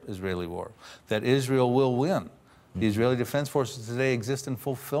concluding Arab-Israeli war, that Israel will win. The Israeli Defense Forces today exist in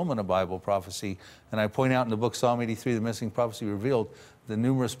fulfillment of Bible prophecy. And I point out in the book Psalm 83, The Missing Prophecy Revealed, the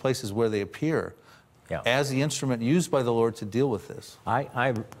numerous places where they appear as the instrument used by the Lord to deal with this.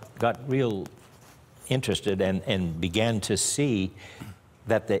 I got real interested and began to see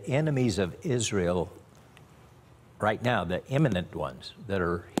that the enemies of Israel right now, the imminent ones that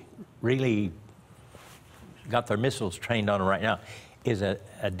are really got their missiles trained on them right now, is a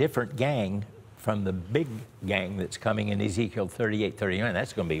different gang from the big gang that's coming in Ezekiel 38, 39.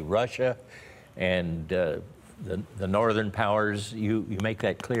 That's going to be Russia and the northern powers. You make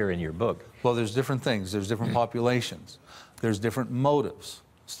that clear in your book. Well, there's different things. There's different populations. There's different motives.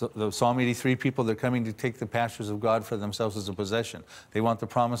 So the Psalm 83 people, they're coming to take the pastures of God for themselves as a possession. They want the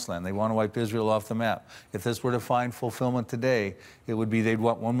Promised Land. They want to wipe Israel off the map. If this were to find fulfillment today, it would be they'd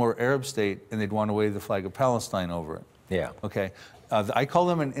want one more Arab state and they'd want to wave the flag of Palestine over it. Yeah. Okay. I call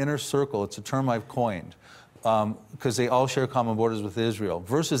them an inner circle. It's a term I've coined because they all share common borders with Israel.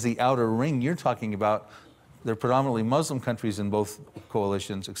 Versus the outer ring you're talking about, they're predominantly Muslim countries in both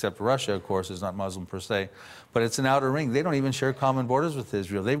coalitions, except Russia, of course, is not Muslim per se. But it's an outer ring. They don't even share common borders with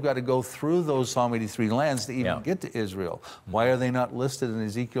Israel. They've got to go through those Psalm 83 lands to even get to Israel. Why are they not listed in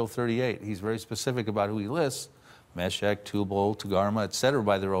Ezekiel 38? He's very specific about who he lists. Meshech, Tubal, Togarmah, etc.,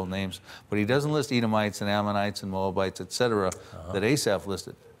 by their old names. But he doesn't list Edomites and Ammonites and Moabites, etc., that Asaph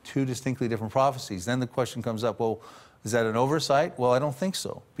listed. Two distinctly different prophecies. Then the question comes up, well, is that an oversight? Well, I don't think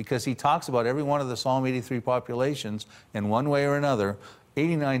so, because he talks about every one of the Psalm 83 populations in one way or another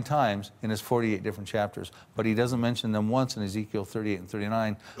 89 times in his 48 different chapters. But he doesn't mention them once in Ezekiel 38 and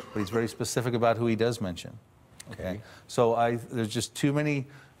 39, but he's very specific about who he does mention. Okay? So there's just too many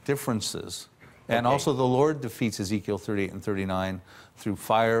differences. And Okay. also the Lord defeats Ezekiel 38 and 39 through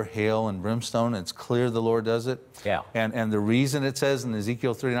fire, hail, and brimstone. It's clear the Lord does it. Yeah. And the reason it says in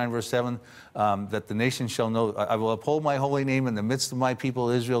Ezekiel 39, verse 7, that the nation shall know, I will uphold my holy name in the midst of my people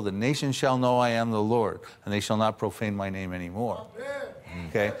Israel. The nation shall know I am the Lord, and they shall not profane my name anymore.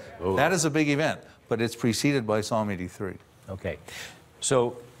 Okay? That is a big event, but it's preceded by Psalm 83. Okay.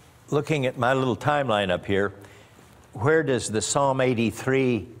 So looking at my little timeline up here, where does the Psalm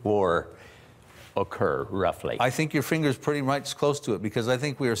 83 war occur, roughly? I think your finger's pretty much close to it, because I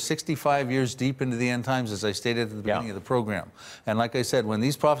think we are 65 years deep into the end times, as I stated at the beginning of the program. And like I said, when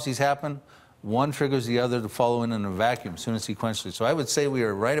these prophecies happen, one triggers the other to follow in a vacuum, soon and sequentially. So I would say we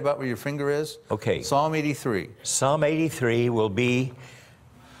are right about where your finger is. Okay. Psalm 83. Psalm 83 will be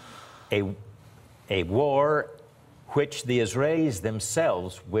a war which the Israelis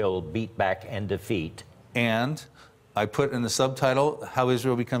themselves will beat back and defeat. And I put in the subtitle, how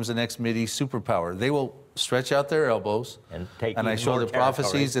Israel becomes the next Mideast superpower. They will stretch out their elbows, and take I even show more the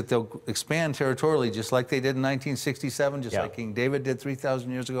prophecies that they'll expand territorially, just like they did in 1967, just like King David did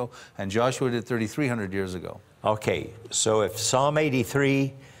 3,000 years ago, and Joshua did 3,300 years ago. Okay, so if Psalm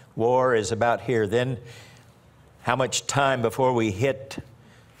 83 war is about here, then how much time before we hit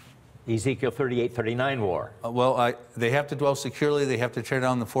Ezekiel 38, 39 war? They have to dwell securely. They have to tear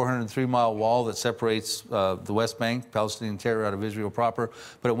down the 403-mile wall that separates the West Bank, Palestinian territory, out of Israel proper.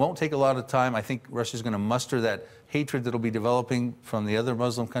 But it won't take a lot of time. I think Russia's going to muster that hatred that'll be developing from the other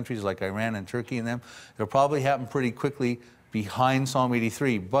Muslim countries like Iran and Turkey and them. It'll probably happen pretty quickly behind Psalm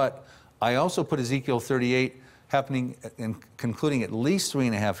 83. But I also put Ezekiel 38 happening and concluding at least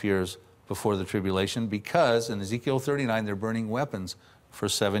 3.5 years before the tribulation, because in Ezekiel 39 they're burning weapons for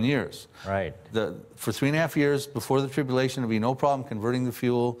 7 years. Right. For 3.5 years before the tribulation, there'll be no problem converting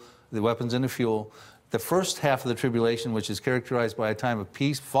the weapons into fuel. The first half of the tribulation, which is characterized by a time of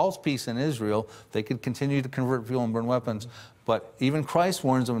peace, false peace in Israel, they could continue to convert fuel and burn weapons. But even Christ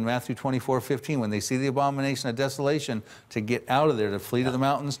warns them in Matthew 24:15, when they see the abomination of desolation, to get out of there, to flee to the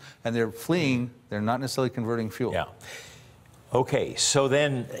mountains, and they're fleeing, they're not necessarily converting fuel. Yeah. Okay, so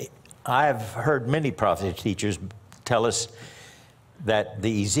then I've heard many prophecy teachers tell us that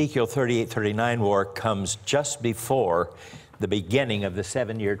the Ezekiel 38, 39 war comes just before the beginning of the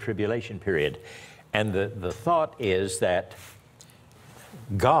 7-year tribulation period. And the thought is that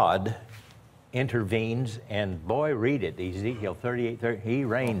God intervenes, and boy, read it, Ezekiel 38, he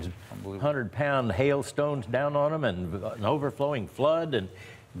rains 100-pound hailstones down on them and an overflowing flood, and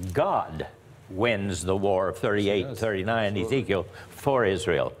God wins the war of 38, 39, Ezekiel, for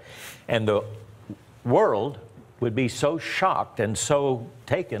Israel. And the world would be so shocked and so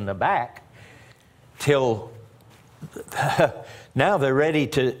taken aback till now they're ready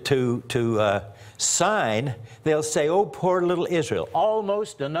to sign. They'll say, oh, poor little Israel,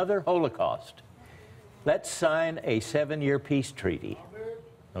 almost another Holocaust. Let's sign a 7-year peace treaty,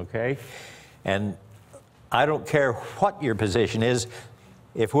 okay? And I don't care what your position is,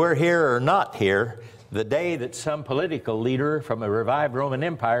 if we're here or not here, the day that some political leader from a revived Roman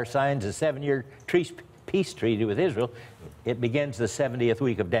Empire signs a 7-year peace treaty with Israel, it begins the 70th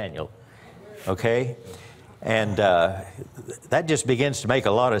week of Daniel, okay? And that just begins to make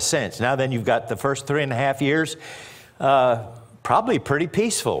a lot of sense. Now then you've got the first 3.5 years, probably pretty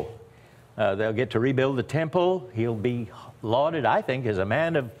peaceful. They'll get to rebuild the temple. He'll be lauded, I think, as a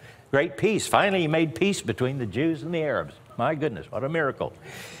man of great peace. Finally, he made peace between the Jews and the Arabs. My goodness, what a miracle.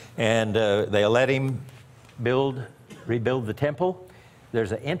 And they'll let him rebuild the temple.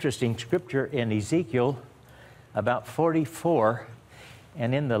 There's an interesting scripture in Ezekiel about 44,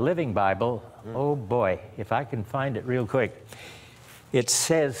 and in the Living Bible, oh boy, if I can find it real quick, it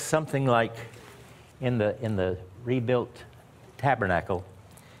says something like in the rebuilt tabernacle,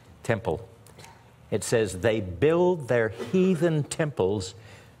 temple, it says, they build their heathen temples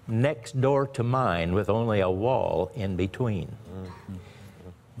next door to mine with only a wall in between.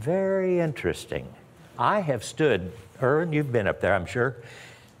 Very interesting. I have stood, Irvin, you've been up there, I'm sure,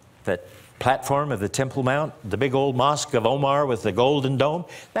 that platform of the Temple Mount, the big old mosque of Omar with the golden dome.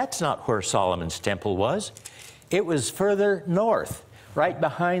 That's not where Solomon's temple was. It was further north, right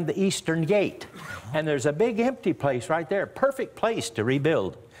behind the eastern gate. And there's a big empty place right there, perfect place to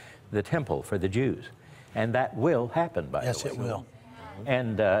rebuild the temple for the Jews. And that will happen, by the way. Yes, it will.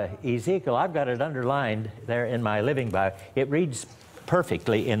 And Ezekiel, I've got it underlined there in my Living Bible. It reads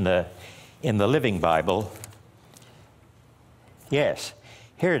perfectly in the Living Bible. Yes,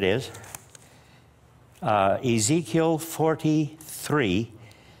 here it is. Ezekiel 43,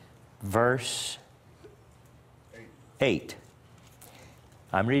 verse 8.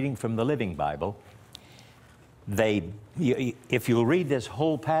 I'm reading from the Living Bible. If you'll read this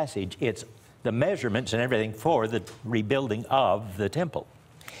whole passage, it's the measurements and everything for the rebuilding of the temple.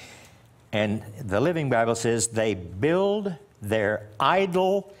 And the Living Bible says they build their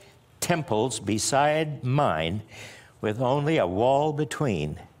idol temples beside mine with only a wall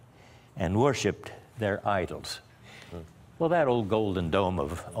between and worshiped their idols. Well, that old golden dome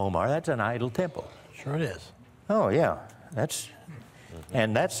of Omar, that's an idol temple. Sure it is. Oh, yeah.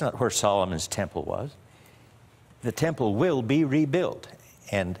 And that's not where Solomon's temple was. The temple will be rebuilt,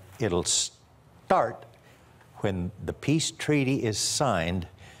 and it'll start when the peace treaty is signed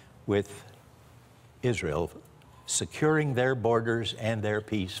with Israel, securing their borders and their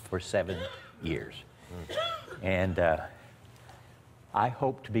peace for 7 years. And I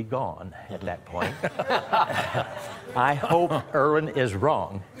hope to be gone at that point. I hope Irvin is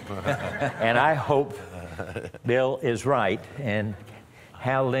wrong, and I hope Bill is right, and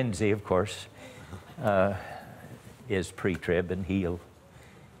Hal Lindsey, of course, is pre-trib, and he'll...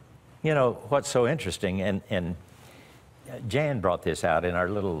 You know, what's so interesting, and Jan brought this out in our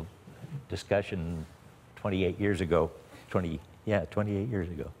little discussion 28 years ago. 28 years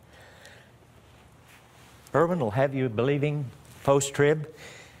ago. Irvin will have you believing post-trib,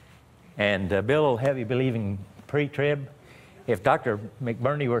 and Bill will have you believing pre-trib. If Dr.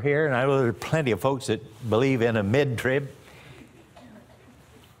 McBurney were here, and I know there are plenty of folks that believe in a mid-trib,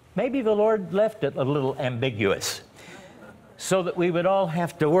 maybe the Lord left it a little ambiguous so that we would all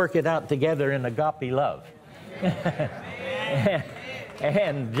have to work it out together in agape love.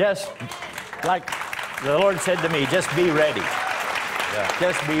 And just like the Lord said to me, just be ready. Yeah.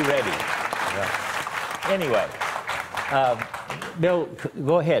 Just be ready. Yeah. Anyway, Bill,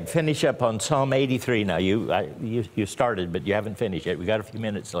 go ahead, finish up on Psalm 83 now. You started, but you haven't finished yet. We got a few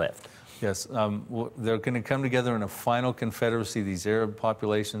minutes left. Yes, they're going to come together in a final confederacy. These Arab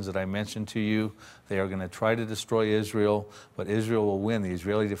populations that I mentioned to you, they are going to try to destroy Israel, but Israel will win. The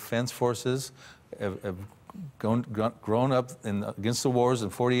Israeli Defense Forces have grown up against the wars in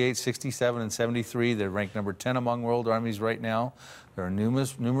 48, 67, and 73. They're ranked number 10 among world armies right now. There are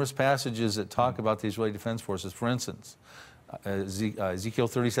numerous passages that talk about the Israeli Defense Forces. For instance, Ezekiel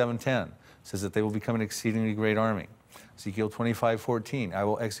 37:10 says that they will become an exceedingly great army. Ezekiel 25:14, I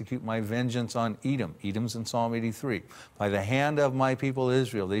will execute my vengeance on Edom. Edom's in Psalm 83. By the hand of my people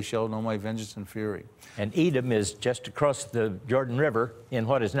Israel, they shall know my vengeance and fury. And Edom is just across the Jordan River in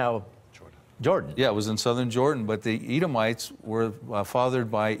what is now Jordan. Yeah, it was in southern Jordan, but the Edomites were fathered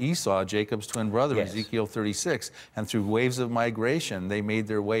by Esau, Jacob's twin brother, yes. Ezekiel 36. And through waves of migration, they made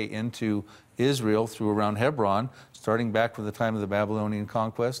their way into Israel through around Hebron, starting back from the time of the Babylonian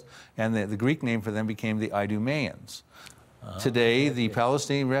conquest. And the Greek name for them became the Idumeans. Today, the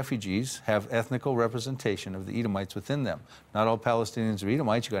Palestinian refugees have ethnical representation of the Edomites within them. Not all Palestinians are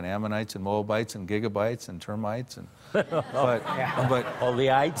Edomites. You've got Ammonites and Moabites and Gigabites and termites and but all the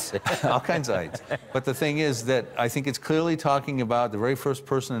ites, all kinds of ites. But the thing is that I think it's clearly talking about the very first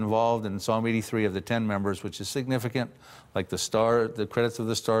person involved in Psalm 83 of the 10 members, which is significant. Like the credits of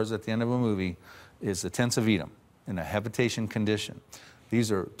the stars at the end of a movie, is the tents of Edom in a habitation condition. These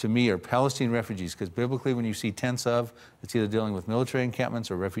are, to me, are Palestinian refugees, because biblically when you see tents of, it's either dealing with military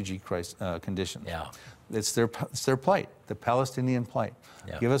encampments or refugee conditions. Yeah. It's their plight, the Palestinian plight.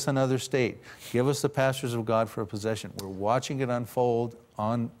 Yeah. Give us another state. Give us the pastures of God for a possession. We're watching it unfold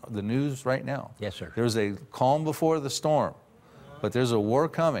on the news right now. Yes, sir. There's a calm before the storm, but there's a war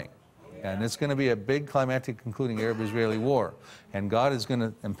coming. And it's going to be a big climactic concluding Arab-Israeli war. And God is going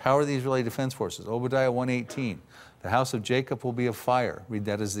to empower the Israeli Defense Forces. Obadiah 1:18. The house of Jacob will be a fire. Read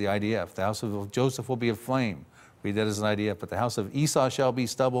that as the IDF. The house of Joseph will be a flame. Read that as an IDF. But the house of Esau shall be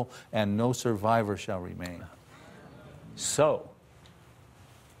stubble, and no survivor shall remain. So,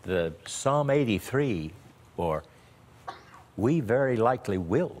 the Psalm 83, or we very likely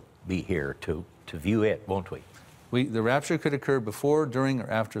will be here to view it, won't we? The rapture could occur before, during,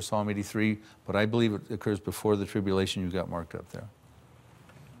 or after Psalm 83, but I believe it occurs before the tribulation you've got marked up there.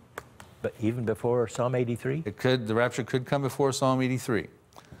 But even before Psalm 83? The rapture could come before Psalm 83.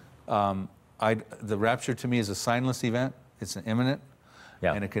 The rapture to me is a signless event. It's an imminent,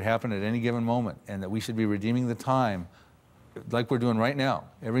 yeah. And it could happen at any given moment, and that we should be redeeming the time like we're doing right now.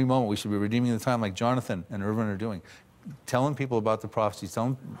 Every moment we should be redeeming the time like Jonathan and Irvin are doing, telling people about the prophecies,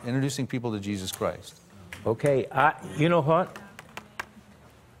 introducing people to Jesus Christ. Okay, you know what?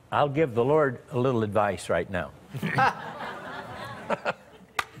 I'll give the Lord a little advice right now.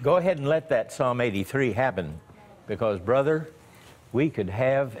 Go ahead and let that Psalm 83 happen, because, brother, we could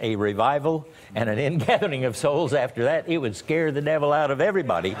have a revival and an ingathering of souls after that. It would scare the devil out of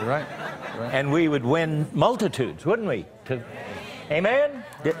everybody. Right. And we would win multitudes, wouldn't we? Amen?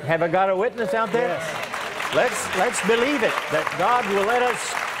 Have I got a witness out there? Yes. Let's believe it, that God will let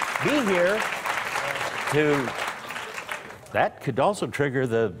us be here to, that could also trigger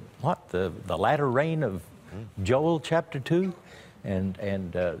the latter rain of Joel chapter 2, and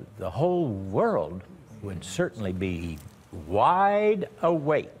the whole world would certainly be wide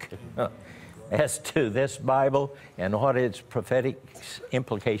awake as to this Bible and what its prophetic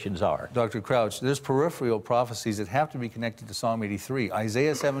implications are. Dr. Crouch, there's peripheral prophecies that have to be connected to Psalm 83.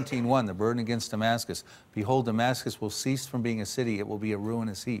 Isaiah 17:1, the burden against Damascus. Behold, Damascus will cease from being a city, it will be a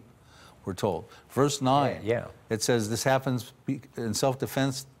ruinous heap, we're told. Verse 9, it says this happens in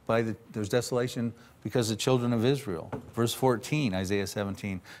self-defense, there's desolation because the children of Israel. Verse 14, Isaiah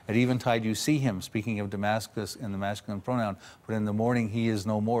 17, at eventide you see him, speaking of Damascus in the masculine pronoun, but in the morning he is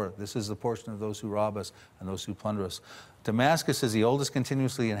no more. This is the portion of those who rob us and those who plunder us. Damascus is the oldest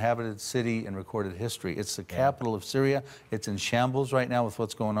continuously inhabited city in recorded history. It's the capital of Syria. It's in shambles right now with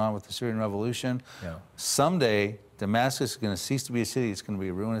what's going on with the Syrian revolution. Someday, Damascus is going to cease to be a city. It's going to be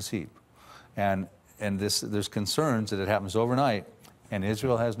a ruinous heap. And there's concerns that it happens overnight, and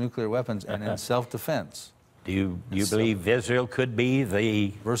Israel has nuclear weapons and in self-defense. Do you believe Israel could be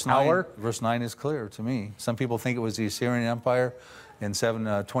the power? Verse 9 is clear to me. Some people think it was the Assyrian Empire in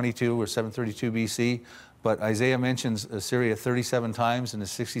 722 or 732 BC, but Isaiah mentions Assyria 37 times in the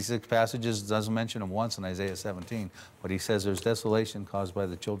 66 passages, doesn't mention them once in Isaiah 17, but he says there's desolation caused by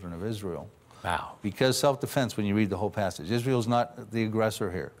the children of Israel. Wow. Because self-defense, when you read the whole passage, Israel's not the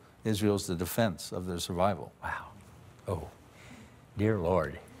aggressor here. Israel's the defense of their survival. Wow. Oh, dear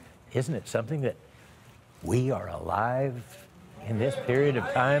Lord, isn't it something that we are alive in this period of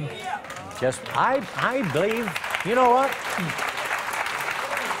time? Just, I believe, you know what?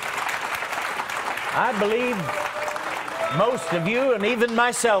 I believe most of you and even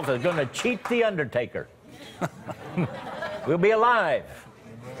myself are going to cheat the undertaker. We'll be alive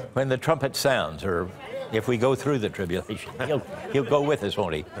when the trumpet sounds, or if we go through the tribulation. He'll go with us,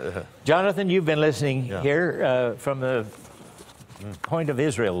 won't he? Jonathan, you've been listening here from the point of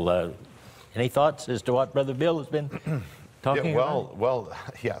Israel. Any thoughts as to what Brother Bill has been talking about? Well,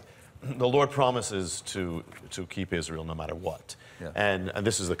 yeah. The Lord promises to keep Israel no matter what. And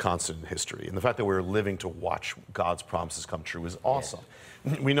this is the constant in history. And the fact that we're living to watch God's promises come true is awesome.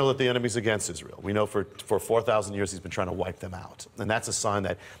 We know that the enemy's against Israel. We know for 4,000 years he's been trying to wipe them out. And that's a sign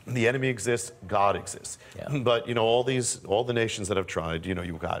that the enemy exists, God exists. But you know, all the nations that have tried, you know,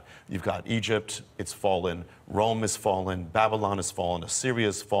 you've got Egypt, it's fallen, Rome is fallen, Babylon is fallen, Assyria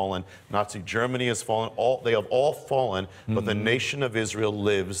is fallen, Nazi Germany has fallen, they have all fallen, but the nation of Israel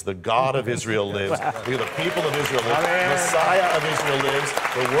lives, the God of Israel lives, the people of Israel live, the Messiah of Israel lives,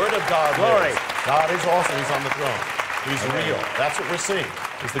 the Word of God lives. God is awesome, he's on the throne. He's real. That's what we're seeing.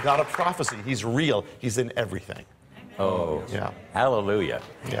 He's the God of prophecy. He's real. He's in everything. Oh, yeah. Hallelujah.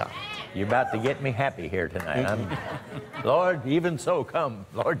 Yeah. You're about to get me happy here tonight. Lord, even so, come,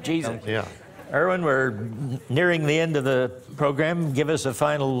 Lord Jesus. Yeah. Irvin, we're nearing the end of the program. Give us a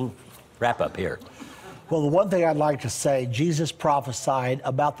final wrap-up here. Well, the one thing I'd like to say, Jesus prophesied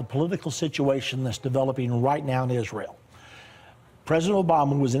about the political situation that's developing right now in Israel. President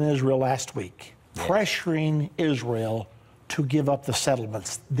Obama was in Israel last week, pressuring Israel to give up the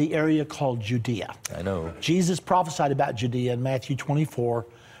settlements, the area called Judea. I know. Jesus prophesied about Judea in Matthew 24,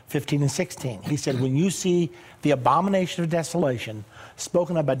 15 and 16. He said, when you see the abomination of desolation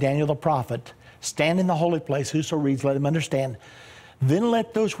spoken of by Daniel the prophet, stand in the holy place, whoso reads, let him understand. Then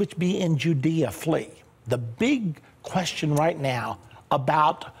let those which be in Judea flee. The big question right now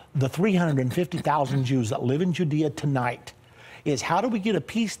about the 350,000 Jews that live in Judea tonight is, how do we get a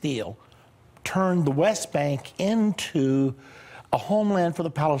peace deal, turn the West Bank into a homeland for the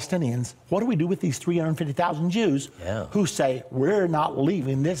Palestinians? What do we do with these 350,000 Jews who say, we're not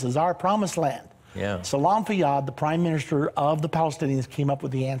leaving, this is our promised land? Salam Fayyad, the prime minister of the Palestinians, came up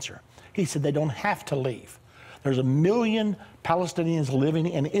with the answer. He said they don't have to leave. There's 1 million Palestinians living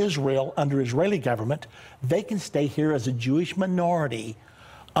in Israel under Israeli government. They can stay here as a Jewish minority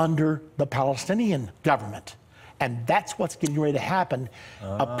under the Palestinian government. And that's what's getting ready to happen.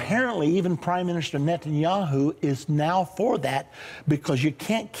 Apparently, even Prime Minister Netanyahu is now for that, because you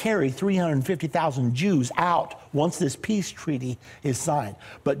can't carry 350,000 Jews out once this peace treaty is signed.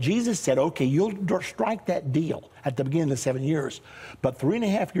 But Jesus said, okay, you'll strike that deal at the beginning of the 7 years. But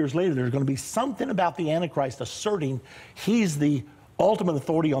 3.5 years later, there's going to be something about the Antichrist asserting he's the ultimate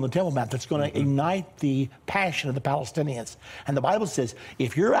authority on the Temple Mount that's going to ignite the passion of the Palestinians. And the Bible says,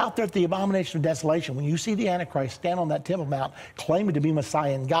 if you're out there at the abomination of desolation, when you see the Antichrist stand on that Temple Mount claiming to be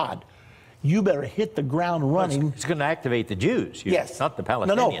Messiah and God, you better hit the ground running. It's going to activate the Jews, not the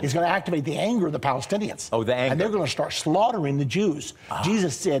Palestinians. No, it's going to activate the anger of the Palestinians. Oh, the anger. And they're going to start slaughtering the Jews.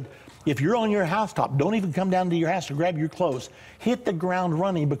 Jesus said, If you're on your housetop, don't even come down to your house to grab your clothes. Hit the ground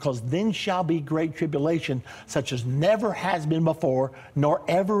running, because then shall be great tribulation, such as never has been before, nor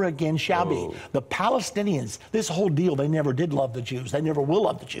ever again shall be. The Palestinians, this whole deal, they never did love the Jews. They never will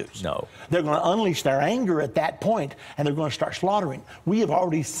love the Jews. No. They're going to unleash their anger at that point, and they're going to start slaughtering. We have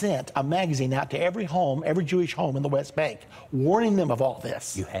already sent a magazine out to every home, every Jewish home in the West Bank, warning them of all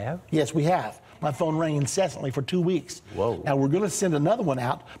this. You have? Yes, we have. My phone rang incessantly for 2 weeks. Whoa. Now, we're going to send another one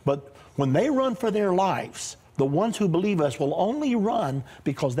out, but when they run for their lives, the ones who believe us will only run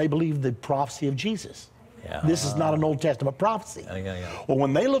because they believe the prophecy of Jesus. Yeah. This is not an Old Testament prophecy. Yeah. Well,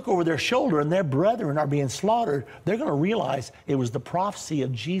 when they look over their shoulder and their brethren are being slaughtered, they're going to realize it was the prophecy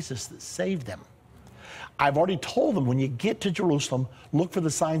of Jesus that saved them. I've already told them, when you get to Jerusalem, look for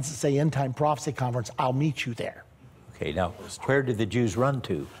the signs that say End Time Prophecy Conference. I'll meet you there. Okay, now, where did the Jews run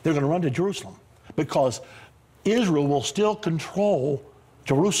to? They're going to run to Jerusalem, because Israel will still control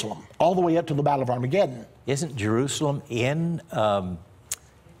Jerusalem all the way up to the Battle of Armageddon. Isn't Jerusalem in... well,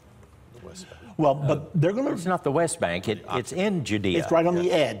 but they're going to... It's not the West Bank. It's in Judea. It's right on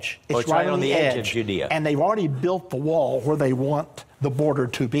the edge. It's right on the edge of Judea. And they've already built the wall where they want the border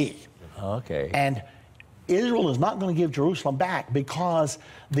to be. Okay. And Israel is not going to give Jerusalem back, because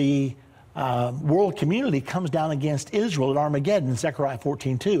the world community comes down against Israel at Armageddon in Zechariah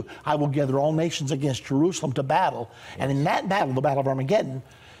 14:2. I will gather all nations against Jerusalem to battle. Yes. And in that battle, the Battle of Armageddon,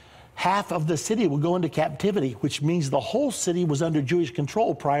 half of the city will go into captivity, which means the whole city was under Jewish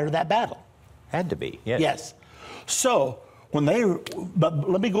control prior to that battle. Had to be, yes. Yes. So, but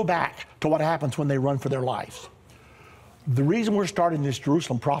let me go back to what happens when they run for their lives. The reason we're starting this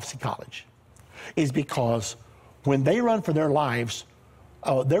Jerusalem Prophecy College is because when they run for their lives,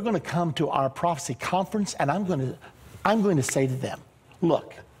 they're going to come to our prophecy conference, and I'm going to say to them,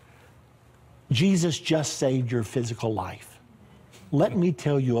 look, Jesus just saved your physical life. Let me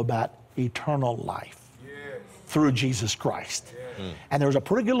tell you about eternal life through Jesus Christ. And there was a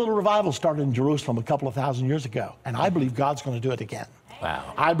pretty good little revival started in Jerusalem a couple of thousand years ago, and I believe God's going to do it again.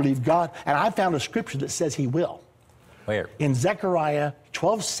 Wow. I believe God, and I found a scripture that says he will. Where? In Zechariah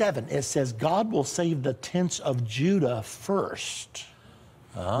 12:7, it says God will save the tents of Judah first.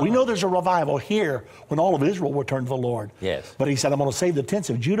 We know there's a revival here when all of Israel will turn to the Lord. Yes. But he said, I'm going to save the tents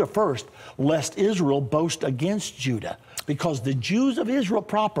of Judah first, lest Israel boast against Judah. Because the Jews of Israel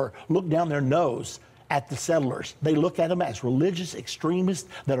proper look down their nose at the settlers. They look at them as religious extremists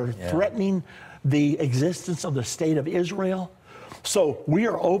that are threatening the existence of the state of Israel. So we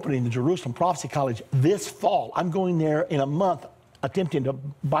are opening the Jerusalem Prophecy College this fall. I'm going there in a month, attempting to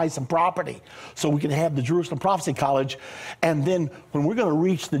buy some property so we can have the Jerusalem Prophecy College. And then when we're going to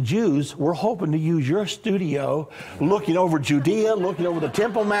reach the Jews, we're hoping to use your studio, looking over Judea, looking over the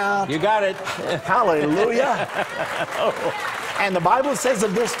Temple Mount. You got it. Hallelujah. And the Bible says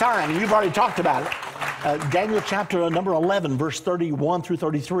at this time, and you've already talked about it, Daniel chapter number 11, verse 31 through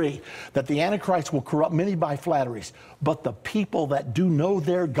 33, that the Antichrist will corrupt many by flatteries, but the people that do know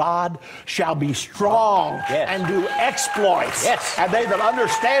their God shall be strong and do exploits. And they that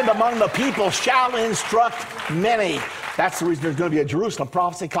understand among the people shall instruct many. That's the reason there's going to be a Jerusalem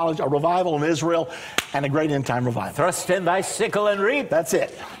Prophecy College, a revival in Israel, and a great end-time revival. Thrust in thy sickle and reap. That's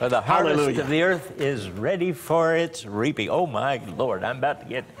it. For the harvest of the earth is ready for its reaping. Oh, my Lord, I'm about to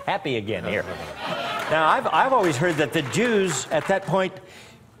get happy again here. Now, I've always heard that the Jews at that point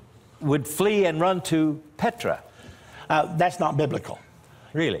would flee and run to Petra. That's not biblical.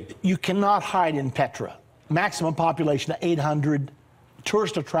 Really? You cannot hide in Petra. Maximum population of 800.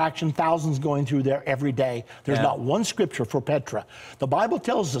 Tourist attraction, thousands going through there every day. There's not one scripture for Petra. The Bible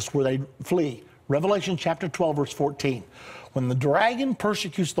tells us where they flee. Revelation chapter 12, verse 14. When the dragon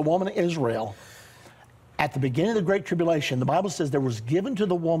persecutes the woman of Israel, at the beginning of the Great Tribulation, the Bible says there was given to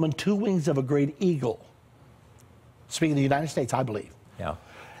the woman 2 wings of a great eagle. Speaking of the United States, I believe. Yeah.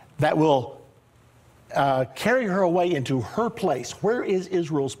 That will carry her away into her place. Where is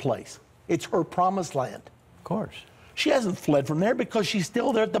Israel's place? It's her promised land. Of course. She hasn't fled from there because she's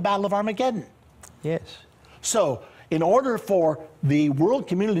still there at the Battle of Armageddon. Yes. So, in order for the world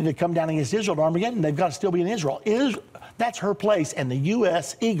community to come down against Israel at Armageddon, they've got to still be in Israel. That's her place, and the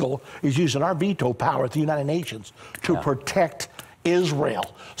U.S. Eagle is using our veto power at the United Nations to protect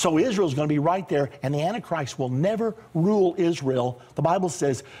Israel. So Israel's going to be right there, and the Antichrist will never rule Israel. The Bible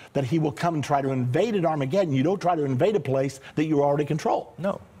says that he will come and try to invade at Armageddon. You don't try to invade a place that you already control.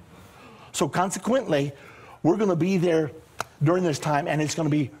 No. So consequently, we're going to be there during this time, and it's going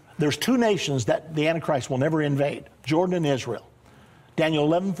to be, there's 2 nations that the Antichrist will never invade, Jordan and Israel. Daniel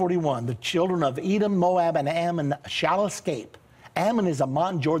 11:41, the children of Edom, Moab, and Ammon shall escape. Ammon is a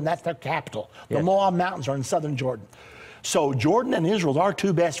mountain, Jordan, that's their capital. The Moab mountains are in southern Jordan. So Jordan and Israel are our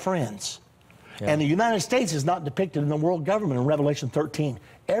two best friends. And the United States is not depicted in the world government in Revelation 13.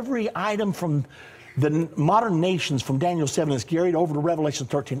 Every item from the modern nations from Daniel 7 is carried over to Revelation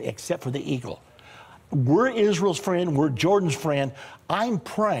 13 except for the eagle. We're Israel's friend. We're Jordan's friend. I'm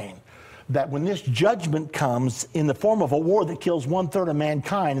praying that when this judgment comes in the form of a war that kills 1/3 of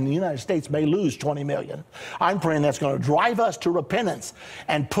mankind, and the United States may lose 20 million, I'm praying that's going to drive us to repentance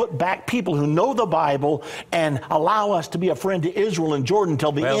and put back people who know the Bible and allow us to be a friend to Israel and Jordan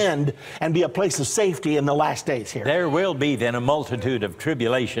till the end and be a place of safety in the last days here. There will be then a multitude of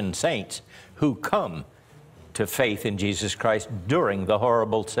tribulation saints who come to faith in Jesus Christ during the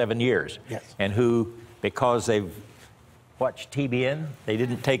horrible 7 years. Yes. And who, because they've watched TBN, they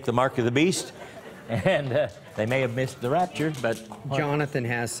didn't take the mark of the beast, and they may have missed the rapture, but... Jonathan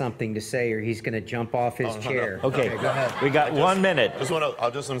has something to say, or he's going to jump off his chair. No. Okay, go ahead. We got 1 minute. I just want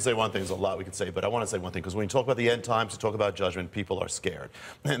to say one thing. There's a lot we could say, but I want to say one thing, because when you talk about the end times, you talk about judgment, people are scared.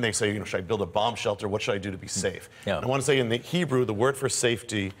 And they say, should I build a bomb shelter? What should I do to be safe? Yeah. And I want to say in the Hebrew, the word for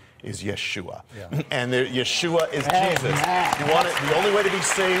safety is Yeshua. Yeah. And Yeshua is Jesus. The only way to be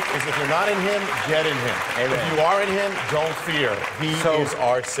safe is if you're not in him, get in him. Amen. If you are in him, don't fear. He is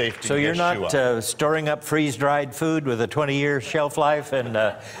our safety. So you're not storing up freeze-dried food with a 20-year shelf life and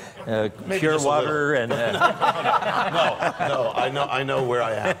pure water and... No, I know where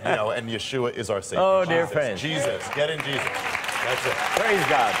I am. And Yeshua is our safety. Oh, dear friends. Jesus. Get in Jesus. That's it. Praise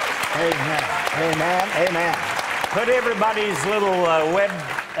God. Amen. Amen. Amen. Put everybody's little web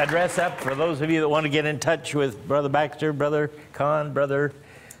address up for those of you that want to get in touch with Brother Baxter, Brother Cahn, Brother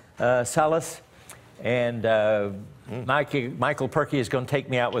Salas. And Michael Perky is going to take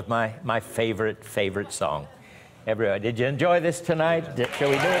me out with my favorite song. Everybody, did you enjoy this tonight? Shall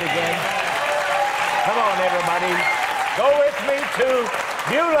we do it again? Come on, everybody. Go with me to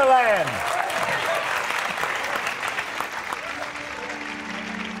Beulah Land.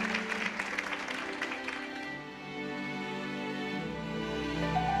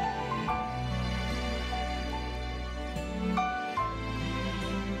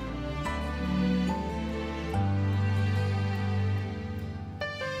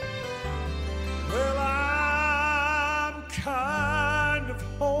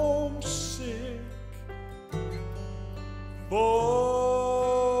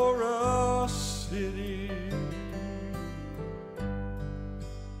 For a city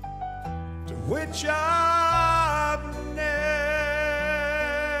to which I've never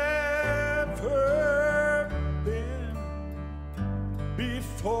been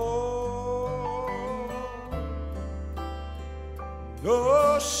before.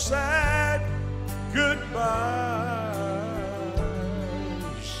 No sad goodbyes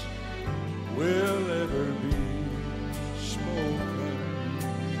will ever be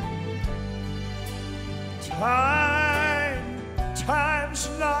Time's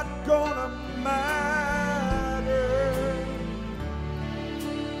not gonna matter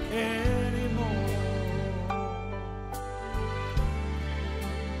anymore.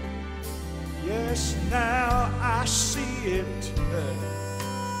 Yes, now I see it.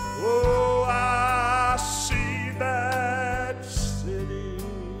 Oh, I see that city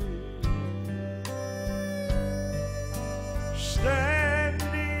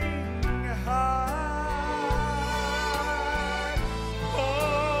standing high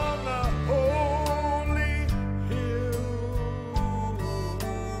on the holy hill,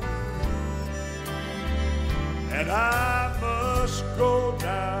 and I must go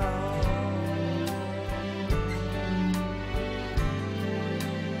down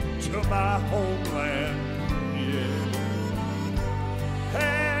to my homeland,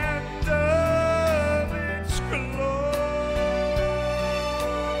 and of its glory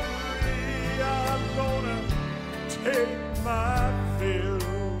I'm gonna take my fill.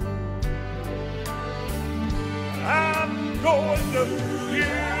 I'm going to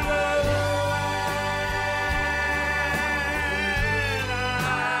Beulah.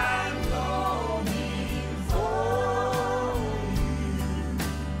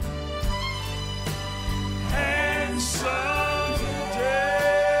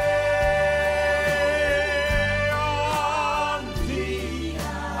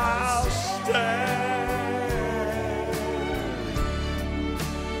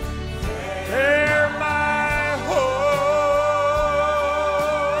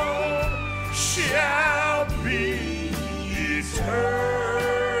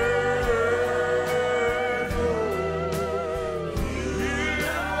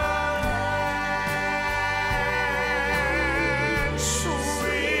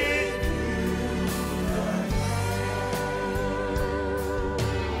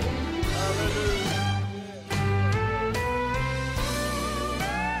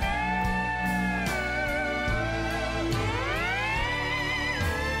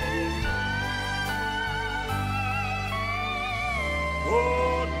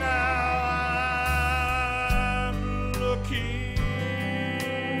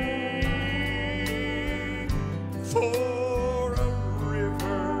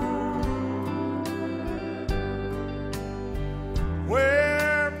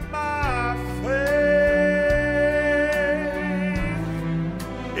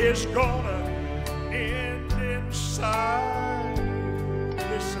 is gonna end inside.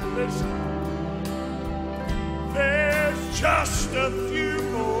 Listen, listen. There's just a few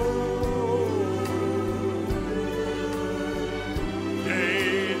more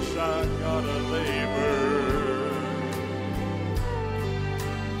days I gotta labor.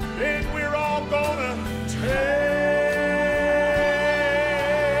 Then we're all gonna take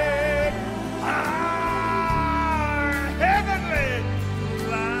our heavenly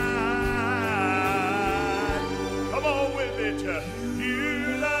flight. Come on with me to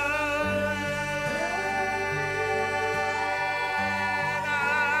New Life.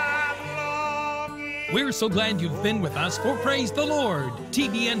 We're so glad you've been with us for Praise the Lord.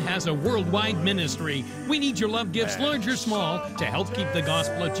 TBN has a worldwide ministry. We need your love gifts, large or small, to help keep the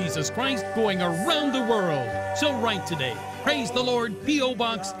gospel of Jesus Christ going around the world. So write today. Praise the Lord, P.O.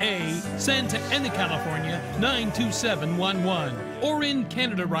 Box A, Santa Ana, California, 92711. Or in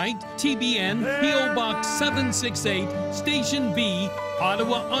Canada, write TBN, P.O. Box 768, Station B,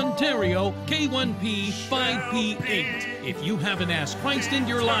 Ottawa, Ontario, K1P 5P8. If you haven't asked Christ into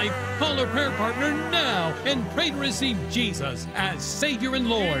your life, call a prayer partner now and pray to receive Jesus as Savior and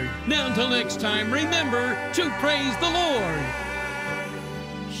Lord. Now until next time, remember to praise the Lord.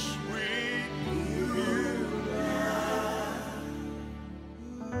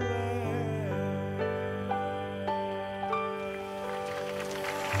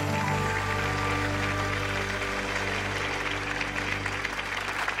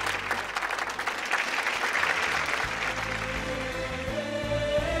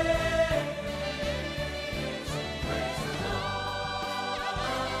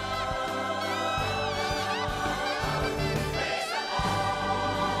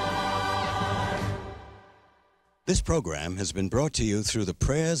 This program has been brought to you through the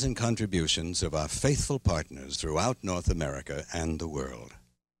prayers and contributions of our faithful partners throughout North America and the world.